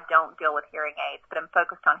Pro, I don't deal with hearing aids, but I'm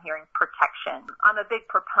focused on hearing protection. I'm a big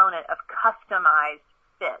proponent of customized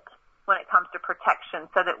fit when it comes to protection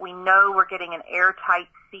so that we know we're getting an airtight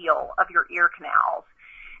seal of your ear canals.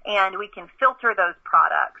 And we can filter those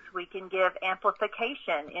products. We can give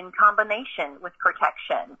amplification in combination with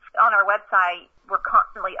protection. On our website, we're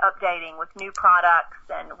constantly updating with new products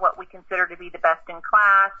and what we consider to be the best in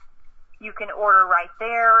class. You can order right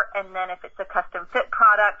there, and then if it's a custom fit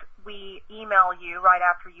product, we email you right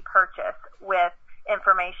after you purchase with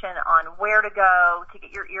information on where to go to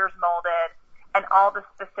get your ears molded and all the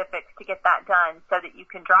specifics to get that done so that you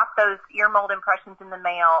can drop those ear mold impressions in the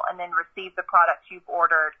mail and then receive the products you've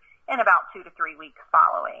ordered in about 2 to 3 weeks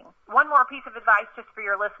following. One more piece of advice just for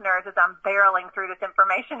your listeners as I'm barreling through this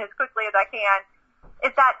information as quickly as I can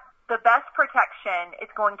is that the best protection is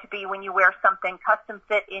going to be when you wear something custom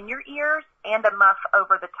fit in your ears and a muff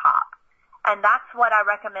over the top. And that's what I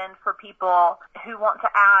recommend for people who want to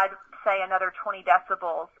add, say, another 20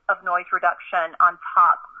 decibels of noise reduction on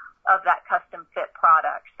top of that custom fit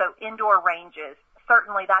product. So indoor ranges,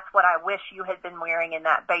 certainly that's what I wish you had been wearing in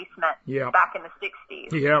that basement back in the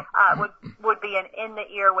 60s. Would be an in the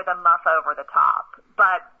ear with a muff over the top.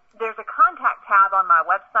 But there's a contact tab on my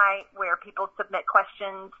website where people submit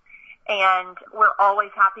questions, and we're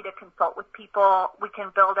always happy to consult with people. We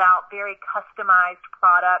can build out very customized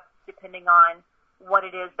products depending on what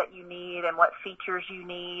it is that you need and what features you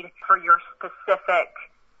need for your specific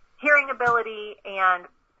hearing ability and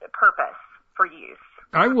purpose for use.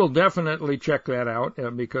 I will definitely check that out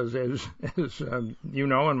because as you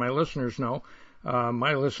know and my listeners know,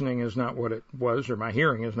 my listening is not what it was, or my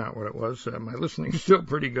hearing is not what it was. My listening is still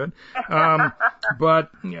pretty good. But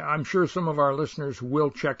I'm sure some of our listeners will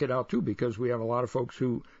check it out too, because we have a lot of folks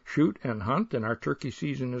who shoot and hunt, and our turkey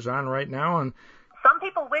season is on right now. And some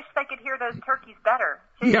people wish they could hear those turkeys better,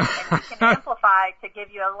 too. Yeah. And we can amplify to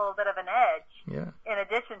give you a little bit of an edge in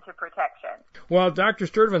addition to protection. Well, Dr.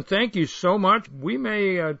 Sturdivant, thank you so much. We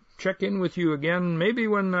may check in with you again, maybe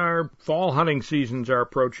when our fall hunting seasons are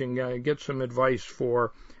approaching, get some advice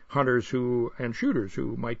for hunters and shooters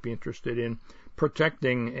who might be interested in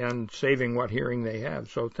protecting and saving what hearing they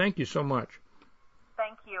have. So thank you so much.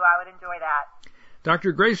 Thank you. I would enjoy that.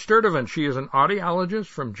 Dr. Grace Sturdivant, she is an audiologist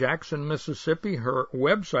from Jackson, Mississippi. Her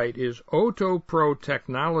website is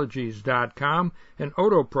otoprotechnologies.com, and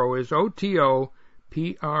Otopro is O-T-O-P-R-O,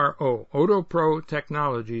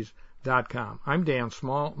 otoprotechnologies.com. I'm Dan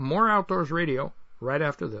Small. More Outdoors Radio right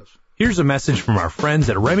after this. Here's a message from our friends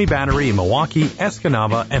at Remy Battery in Milwaukee,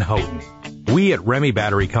 Escanaba, and Houghton. We at Remy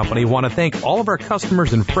Battery Company want to thank all of our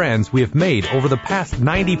customers and friends we have made over the past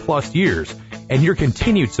 90-plus years and your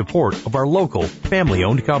continued support of our local,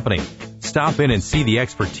 family-owned company. Stop in and see the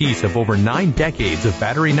expertise of over 9 decades of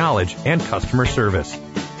battery knowledge and customer service.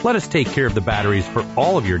 Let us take care of the batteries for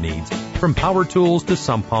all of your needs, from power tools to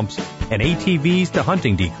sump pumps and ATVs to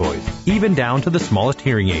hunting decoys, even down to the smallest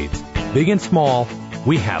hearing aids. Big and small,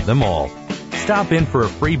 we have them all. Stop in for a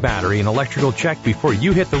free battery and electrical check before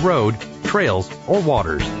you hit the road, trails, or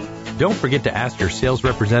waters. Don't forget to ask your sales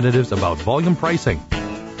representatives about volume pricing.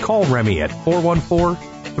 Call Remy at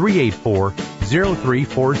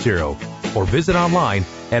 414-384-0340 or visit online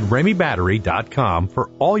at RemyBattery.com for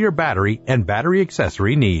all your battery and battery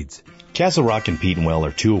accessory needs. Castle Rock and Petenwell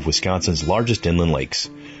are two of Wisconsin's largest inland lakes.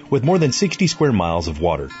 With more than 60 square miles of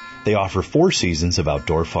water, they offer 4 seasons of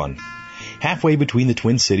outdoor fun. Halfway between the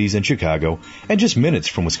Twin Cities and Chicago, and just minutes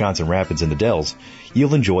from Wisconsin Rapids and the Dells,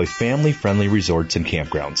 you'll enjoy family-friendly resorts and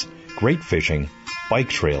campgrounds, great fishing, bike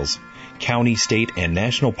trails, county, state, and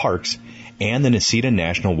national parks, and the Necedah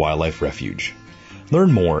National Wildlife Refuge.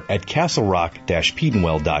 Learn more at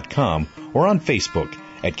castlerock-petenwell.com or on Facebook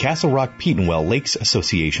at Castle Rock Petenwell Lakes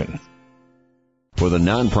Association. For the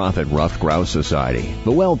nonprofit Ruffed Grouse Society,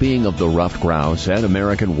 the well-being of the ruffed grouse and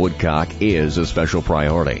American woodcock is a special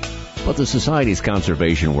priority. But the Society's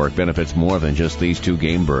conservation work benefits more than just these 2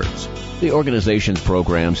 game birds. The organization's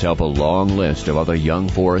programs help a long list of other young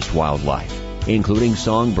forest wildlife, including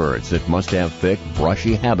songbirds that must have thick,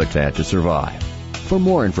 brushy habitat to survive. For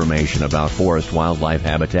more information about forest wildlife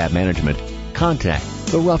habitat management, contact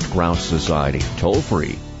the Ruffed Grouse Society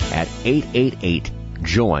toll-free at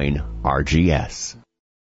 888-JOIN-RGS.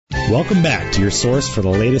 Welcome back to your source for the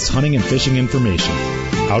latest hunting and fishing information.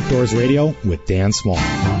 Outdoors Radio with Dan Small.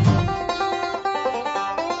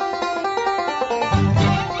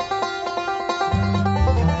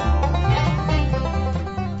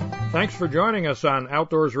 Thanks for joining us on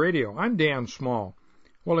Outdoors Radio. I'm Dan Small.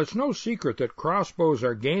 Well, it's no secret that crossbows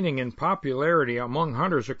are gaining in popularity among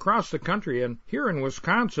hunters across the country, and here in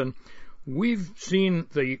Wisconsin, we've seen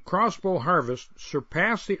the crossbow harvest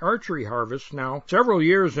surpass the archery harvest now several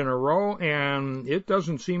years in a row, and it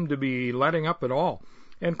doesn't seem to be letting up at all.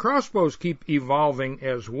 And crossbows keep evolving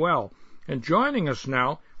as well. And joining us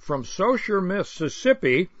now from Saucier,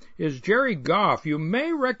 Mississippi, is Jerry Goff. You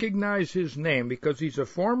may recognize his name because he's a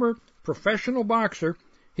former professional boxer.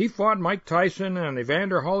 He fought Mike Tyson and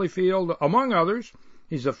Evander Holyfield, among others.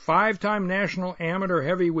 He's a 5-time national amateur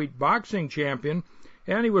heavyweight boxing champion,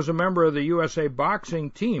 and he was a member of the USA boxing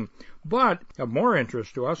team. But, of more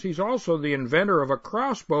interest to us, he's also the inventor of a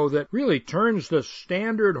crossbow that really turns the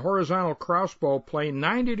standard horizontal crossbow plane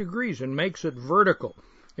 90 degrees and makes it vertical.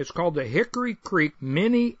 It's called the Hickory Creek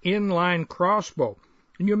Mini Inline Crossbow.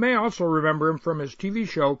 And you may also remember him from his TV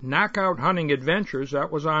show, Knockout Hunting Adventures.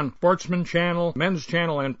 That was on Sportsman Channel, Men's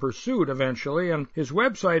Channel, and Pursuit eventually. And his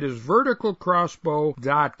website is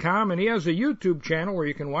verticalcrossbow.com. And he has a YouTube channel where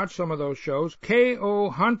you can watch some of those shows,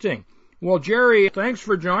 KO Hunting. Well, Jerry, thanks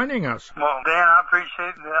for joining us. Well, Dan, I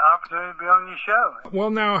appreciate the opportunity to be on your show.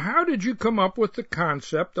 Well, now, how did you come up with the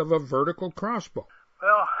concept of a vertical crossbow?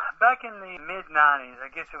 Well, back in the mid-'90s, I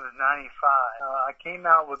guess it was 95, I came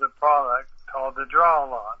out with a product called the Draw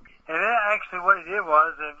Lock. And it actually, what it did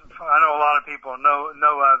was, I know a lot of people know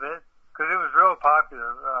of it, because it was real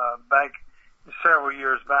popular back several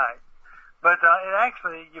years back. But it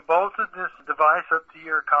actually, you bolted this device up to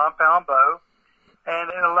your compound bow, and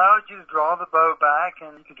it allowed you to draw the bow back,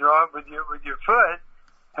 and you could draw it with your foot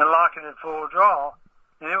and lock it in full draw.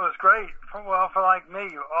 And it was great. For like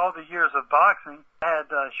me, all the years of boxing, I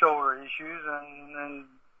had shoulder issues and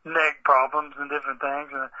neck problems and different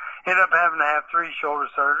things, and ended up having to have 3 shoulder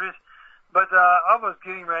surgeries. But I was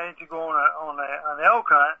getting ready to go on an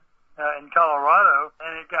elk hunt in Colorado,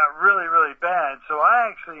 and it got really, really bad. So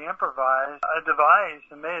I actually improvised a device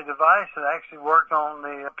and made a device that actually worked on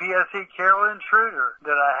the PSE Carroll Intruder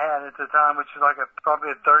that I had at the time, which is like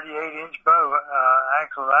probably a 38-inch bow,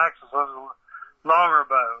 axle to axle, so it was a longer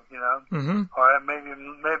bow, you know, or maybe a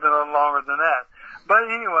little longer than that. But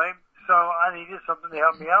anyway, so I needed something to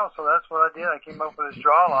help me out, so that's what I did. I came up with this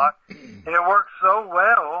Draw Lock, and it worked so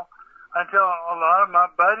well until a lot of my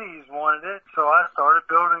buddies wanted it, so I started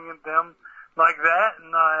building them like that,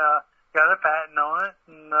 and I got a patent on it,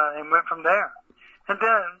 and went from there. And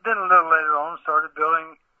then a little later on, started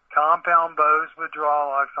building compound bows with draw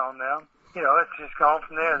locks on them. You know, it's just gone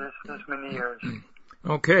from there this many years.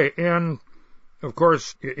 Okay, and of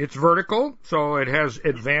course, it's vertical, so it has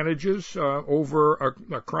advantages over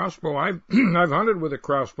a crossbow. I've hunted with a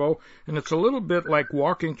crossbow, and it's a little bit like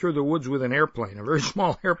walking through the woods with an airplane, a very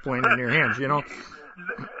small airplane in your hands, you know.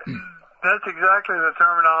 That's exactly the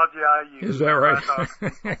terminology I use. Is that right?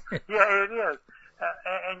 Yeah, it is.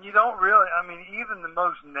 And you don't really, I mean, even the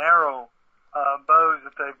most narrow bows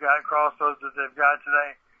that they've got, crossbows that they've got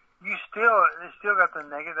today, they still got the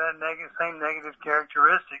same negative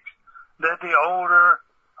characteristics that the older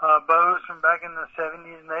bows from back in the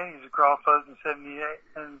 70s and 80s, the crossbows in the 70s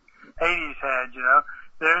and 80s had, you know.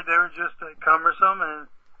 They were just cumbersome and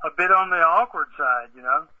a bit on the awkward side, you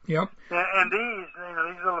know. Yep. And these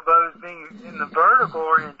little bows being in the vertical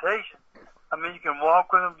orientation, I mean, you can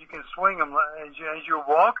walk with them, you can swing them as you're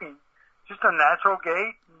walking, just a natural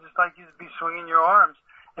gait, just like you'd be swinging your arms,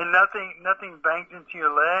 and nothing bangs into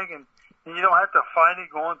your leg, and you don't have to fight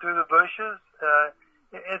it going through the bushes.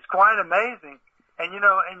 It's quite amazing. And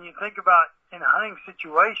and you think about in hunting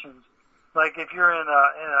situations, like if you're in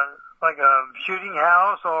a shooting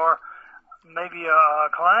house or maybe a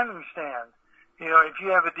climbing stand, if you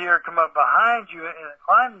have a deer come up behind you in a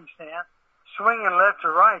climbing stand, swinging left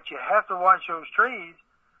or right, you have to watch those trees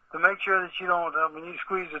to make sure that you don't, when you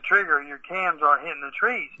squeeze the trigger, your cams aren't hitting the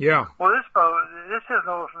trees. Yeah. Well, this has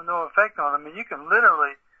no effect on them. I mean, you can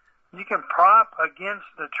prop against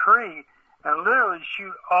the tree and literally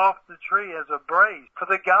shoot off the tree as a brace. For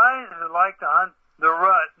the guys that like to hunt the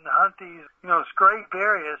rut and hunt these, scrape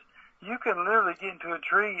areas, you can literally get into a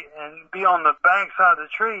tree and be on the bank side of the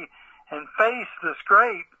tree and face the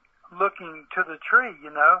scrape looking to the tree,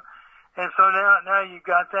 And so now you've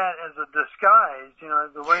got that as a disguise,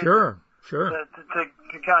 as a way sure. to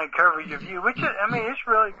kind of cover your view, which is, it's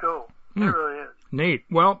really cool. It really is. Neat.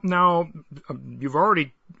 Well, now, you've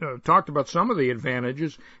already talked about some of the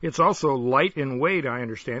advantages. It's also light in weight, I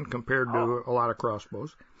understand, compared to a lot of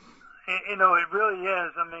crossbows. You know, it really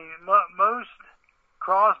is. I mean, most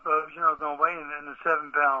crossbows, you know, going to weigh in the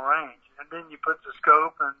 7-pound range. And then you put the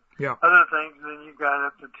scope and other things, and then you've got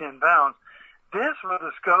up to 10 pounds. This, with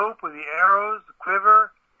the scope, with the arrows, the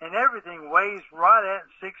quiver, and everything, weighs right at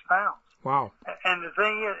 6 pounds. Wow. And the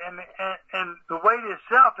thing is, and the weight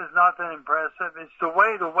itself is not that impressive. It's the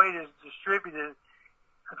way the weight is distributed,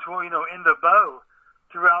 you know, in the bow,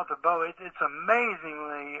 throughout the bow. It's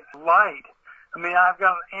amazingly light. I mean, I've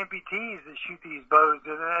got amputees that shoot these bows,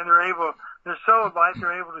 and they're so light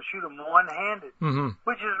they're able to shoot them one-handed,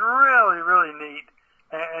 which is really, really neat.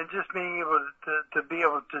 And just being able to be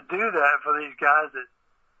able to do that for these guys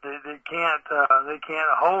that can't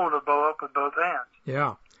hold a bow up with both hands.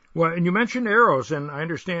 Yeah. Well, and you mentioned arrows, and I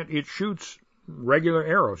understand it shoots regular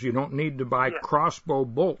arrows. You don't need to buy crossbow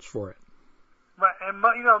bolts for it. Right, and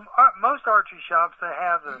you know, most archery shops, they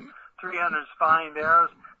have the 300 spined arrows.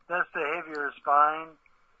 That's the heavier spine.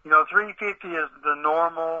 You know, 350 is the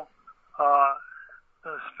normal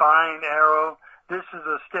the spine arrow. This is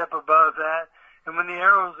a step above that. And when the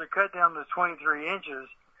arrows are cut down to 23 inches,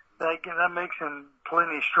 that makes them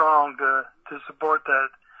plenty strong to support that,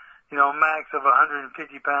 you know, max of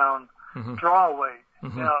 150-pound draw weight.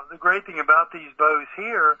 Now, the great thing about these bows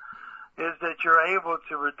here is that you're able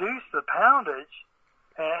to reduce the poundage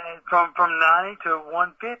from 90 to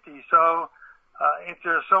 150. So if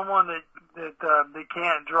there's someone that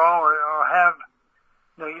can't draw or have,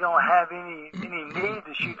 you know, you don't have any need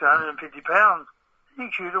to shoot to 150 pounds, you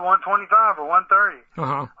can shoot at 125 or 130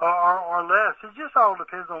 or less. It just all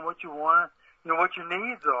depends on what you want, you know, what your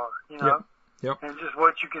needs are, you know, and just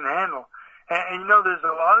what you can handle. And you know, there's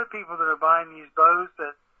a lot of people that are buying these bows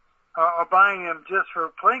that are buying them just for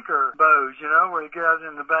plinker bows, you know, where you get out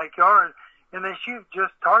in the backyard and they shoot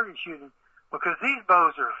just target shooting, because these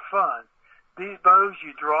bows are fun. These bows,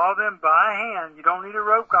 you draw them by hand. You don't need a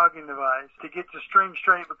rope cocking device to get the string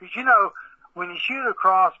straight, because, you know, when you shoot a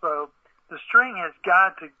crossbow, the string has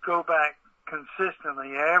got to go back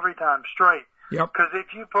consistently every time straight. Because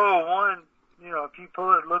if you pull one, you know, if you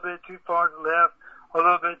pull it a little bit too far to the left or a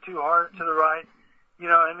little bit too hard to the right, you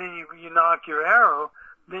know, and then you knock your arrow,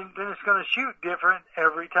 then it's going to shoot different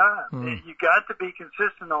every time. You got to be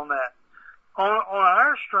consistent on that. On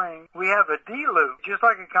our string, we have a D-loop, just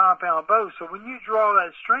like a compound bow. So when you draw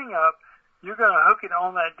that string up, you're going to hook it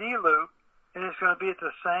on that D-loop, and it's going to be at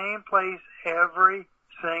the same place every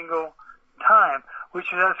single time, which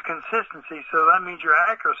that's consistency. So that means your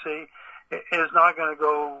accuracy is not going to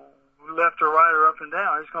go left or right or up and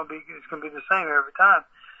down. It's going to be the same every time.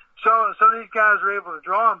 So these guys are able to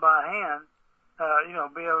draw them by hand, you know,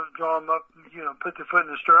 be able to draw them up, you know, put the foot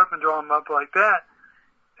in the stirrup and draw them up like that.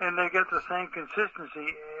 And they get the same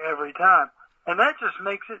consistency every time. And that just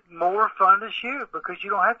makes it more fun to shoot, because you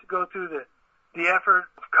don't have to go through the effort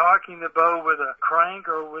of cocking the bow with a crank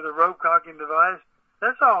or with a rope cocking device.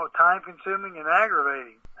 That's all time consuming and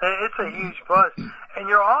aggravating. It's a huge plus. And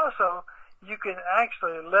you can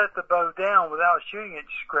actually let the bow down without shooting it.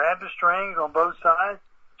 Just grab the strings on both sides,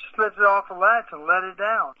 just lift it off the latch and let it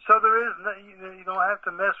down. So you don't have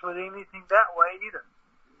to mess with anything that way either.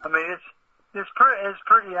 I mean, it's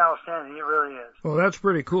pretty outstanding. It really is. Well, that's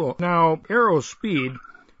pretty cool. Now, arrow speed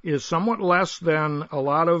is somewhat less than a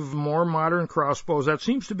lot of more modern crossbows. That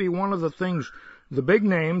seems to be one of the things, the big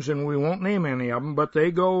names, and we won't name any of them, but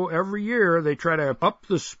they go every year, they try to up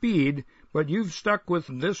the speed, but you've stuck with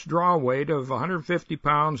this draw weight of 150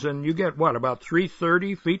 pounds, and you get, what, about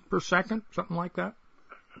 330 feet per second, something like that?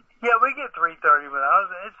 Yeah, we get 330 with ours.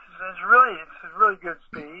 It's really good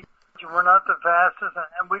speed. We're not the fastest,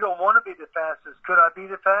 and we don't want to be the fastest. Could I be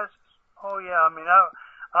the fastest? Oh, yeah. I mean,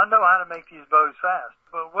 I know how to make these bows fast.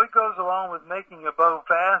 But what goes along with making a bow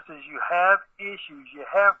fast is you have issues. You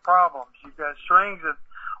have problems. You've got strings that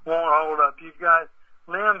won't hold up. You've got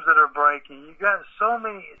limbs that are breaking. You've got so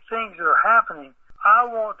many things that are happening. I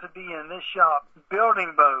want to be in this shop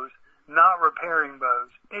building bows, not repairing bows.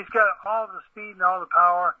 It's got all the speed and all the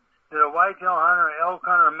power that a whitetail hunter, an elk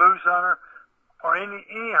hunter, a moose hunter, or any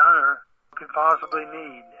hunter could possibly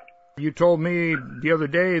need. You told me the other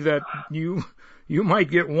day that you might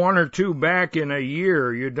get one or two back in a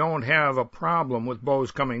year. You don't have a problem with bows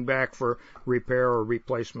coming back for repair or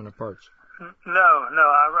replacement of parts. No,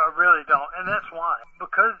 I really don't. And that's why.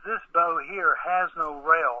 Because this bow here has no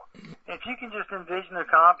rail. If you can just envision a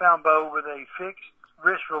compound bow with a fixed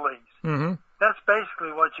wrist release, that's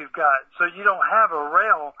basically what you've got. So you don't have a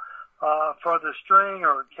rail for the string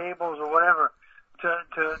or cables or whatever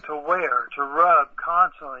to wear, to rub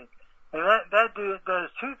constantly. And that does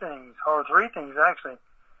two things, or three things actually.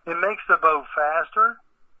 It makes the bow faster,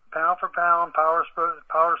 pound for pound, power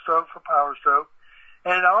stroke for power stroke.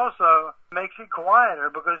 And it also makes it quieter,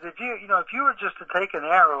 because if you were just to take an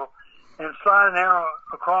arrow and slide an arrow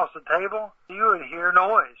across the table, you would hear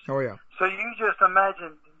noise. Oh, yeah. So you just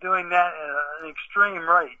imagine doing that at an extreme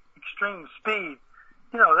rate, extreme speed.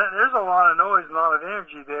 There's a lot of noise, a lot of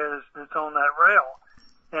energy there that's on that rail,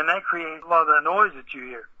 and that creates a lot of the noise that you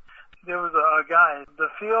hear. There was a guy, the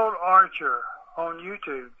Field Archer, on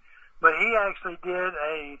YouTube, but he actually did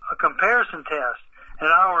a comparison test, and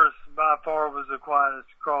ours by far was the quietest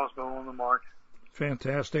crossbow on the market.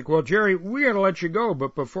 Fantastic. Well, Jerry, we got to let you go,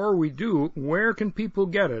 but before we do, where can people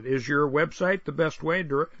get it? Is your website the best way,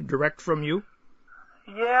 direct from you?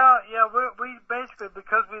 Yeah, we basically,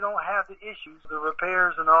 because we don't have the issues, the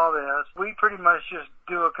repairs and all this, we pretty much just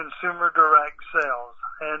do a consumer direct sales.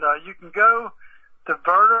 And you can go to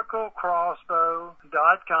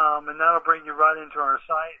verticalcrossbow.com, and that'll bring you right into our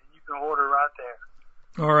site, and you can order right there.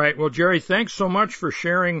 All right. Well, Jerry, thanks so much for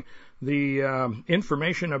sharing the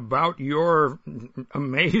information about your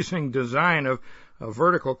amazing design of a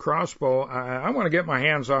vertical crossbow. I want to get my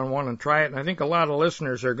hands on one and try it, and I think a lot of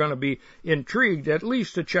listeners are going to be intrigued, at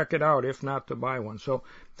least to check it out, if not to buy one. So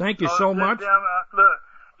thank you so much. Look,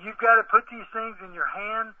 you've got to put these things in your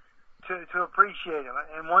hand to appreciate them.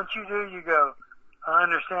 And once you do, you go, I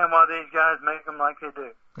understand why these guys make them like they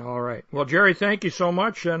do. All right. Well, Jerry, thank you so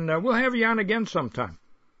much, and we'll have you on again sometime.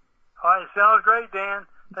 All right. Sounds great, Dan.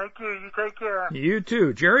 Thank you. You take care. You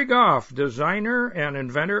too. Jerry Goff, designer and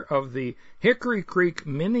inventor of the Hickory Creek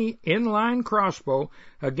Mini Inline Crossbow.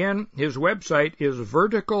 Again, his website is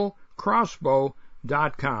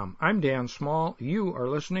verticalcrossbow.com. I'm Dan Small. You are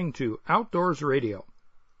listening to Outdoors Radio.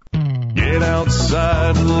 Get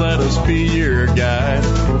outside and let us be your guide.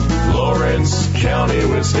 Lawrence County,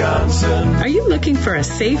 Wisconsin. Are you looking for a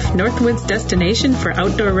safe Northwoods destination for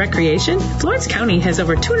outdoor recreation? Florence County has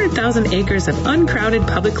over 200,000 acres of uncrowded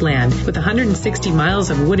public land with 160 miles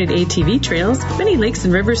of wooded ATV trails, many lakes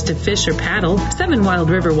and rivers to fish or paddle, 7 wild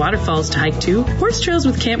river waterfalls to hike to, horse trails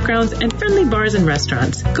with campgrounds, and friendly bars and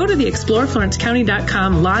restaurants. Go to the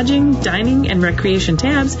ExploreFlorenceCounty.com lodging, dining, and recreation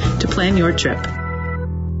tabs to plan your trip.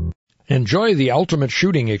 Enjoy the ultimate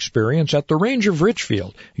shooting experience at the Range of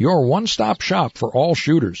Richfield, your one-stop shop for all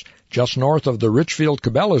shooters. Just north of the Richfield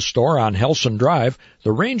Cabela's store on Helson Drive,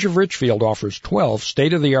 the Range of Richfield offers 12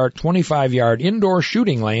 state-of-the-art 25-yard indoor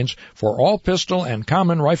shooting lanes for all pistol and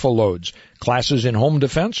common rifle loads, classes in home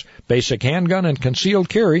defense, basic handgun and concealed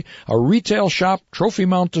carry, a retail shop, trophy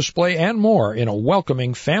mount display, and more in a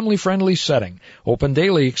welcoming, family-friendly setting. Open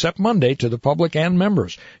daily except Monday to the public and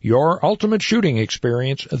members. Your ultimate shooting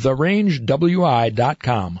experience,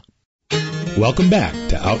 therangewi.com. Welcome back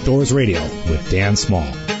to Outdoors Radio with Dan Small.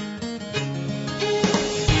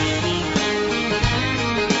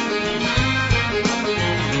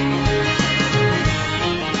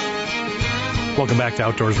 Welcome back to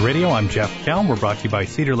Outdoors Radio. I'm Jeff Kelm. We're brought to you by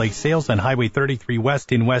Cedar Lake Sales on Highway 33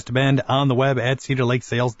 West in West Bend, on the web at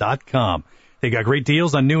cedarlakesales.com. They got great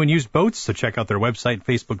deals on new and used boats, so check out their website and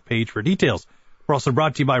Facebook page for details. We're also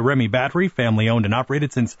brought to you by Remy Battery, family owned and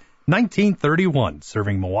operated since 1931,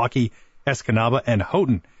 serving Milwaukee, Escanaba, and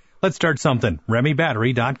Houghton. Let's start something.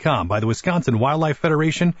 RemyBattery.com, by the Wisconsin Wildlife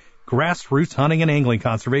Federation, grassroots hunting and angling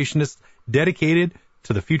conservationists dedicated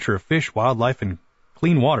to the future of fish, wildlife, and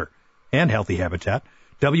clean water and healthy habitat,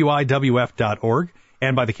 WIWF.org,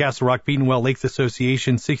 and by the Castle Rock Petenwell Lakes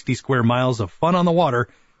Association, 60 square miles of fun on the water,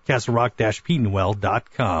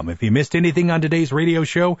 castlerock-petenwell.com. If you missed anything on today's radio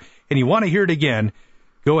show and you want to hear it again,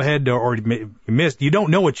 go ahead, or you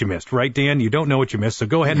don't know what you missed, right, Dan? You don't know what you missed, so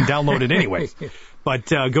go ahead and download it anyways. But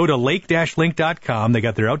go to lake-link.com. They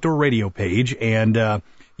got their outdoor radio page, and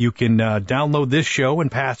you can download this show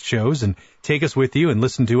and past shows and take us with you and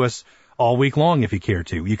listen to us all week long if you care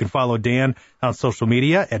to. You can follow Dan on social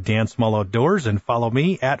media at Dan Small Outdoors and follow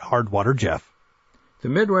me at Hardwater Jeff. The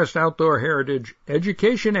Midwest Outdoor Heritage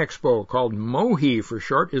Education Expo, called MOHE for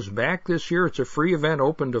short, is back this year. It's a free event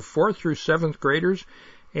open to 4th through 7th graders,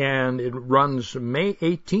 and it runs May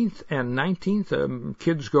 18th and 19th.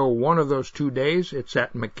 Kids go one of those 2 days. It's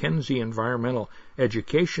at McKenzie Environmental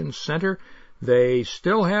Education Center. They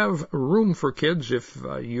still have room for kids if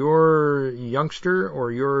your youngster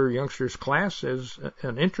or your youngster's class has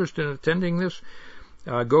an interest in attending this.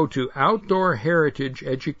 Go to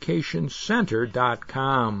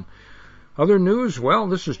OutdoorHeritageEducationCenter.com. Other news, well,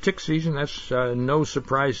 this is tick season. That's no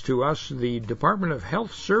surprise to us. The Department of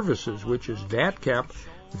Health Services, which is DATCAP,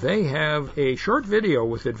 they have a short video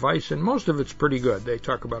with advice, and most of it's pretty good. They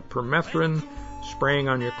talk about permethrin, spraying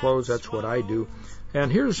on your clothes. That's what I do.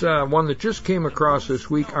 And here's one that just came across this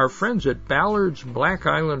week. Our friends at Ballard's Black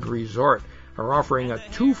Island Resort are offering a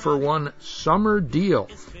 2-for-1 summer deal.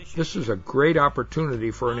 This is a great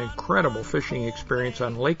opportunity for an incredible fishing experience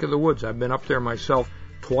on Lake of the Woods. I've been up there myself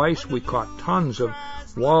twice. We caught tons of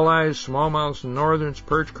walleyes, smallmouths, northerns,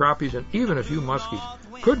 perch, crappies, and even a few muskies.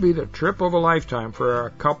 Could be the trip of a lifetime for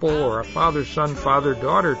a couple or a father-son,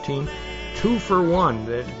 father-daughter team. 2-for-1.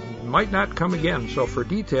 That might not come again. So for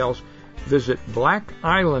details, visit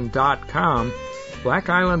blackisland.com.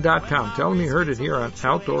 Blackisland.com. Tell them you heard it here on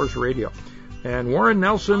Outdoors Radio. And Warren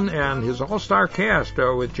Nelson and his all-star cast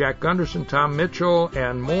with Jack Gunderson, Tom Mitchell,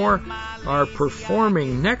 and more are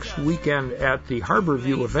performing next weekend at the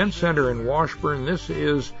Harborview Event Center in Washburn. This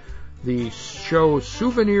is the show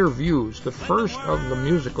Souvenir Views, the first of the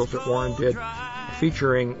musicals that Warren did,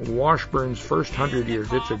 featuring Washburn's first 100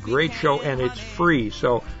 years. It's a great show, and it's free.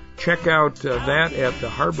 So check out that at the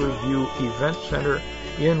Harborview Event Center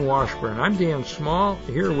in Washburn. I'm Dan Small,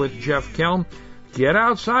 here with Jeff Kelm. Get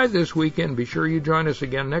outside this weekend. Be sure you join us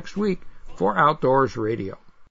again next week for Outdoors Radio.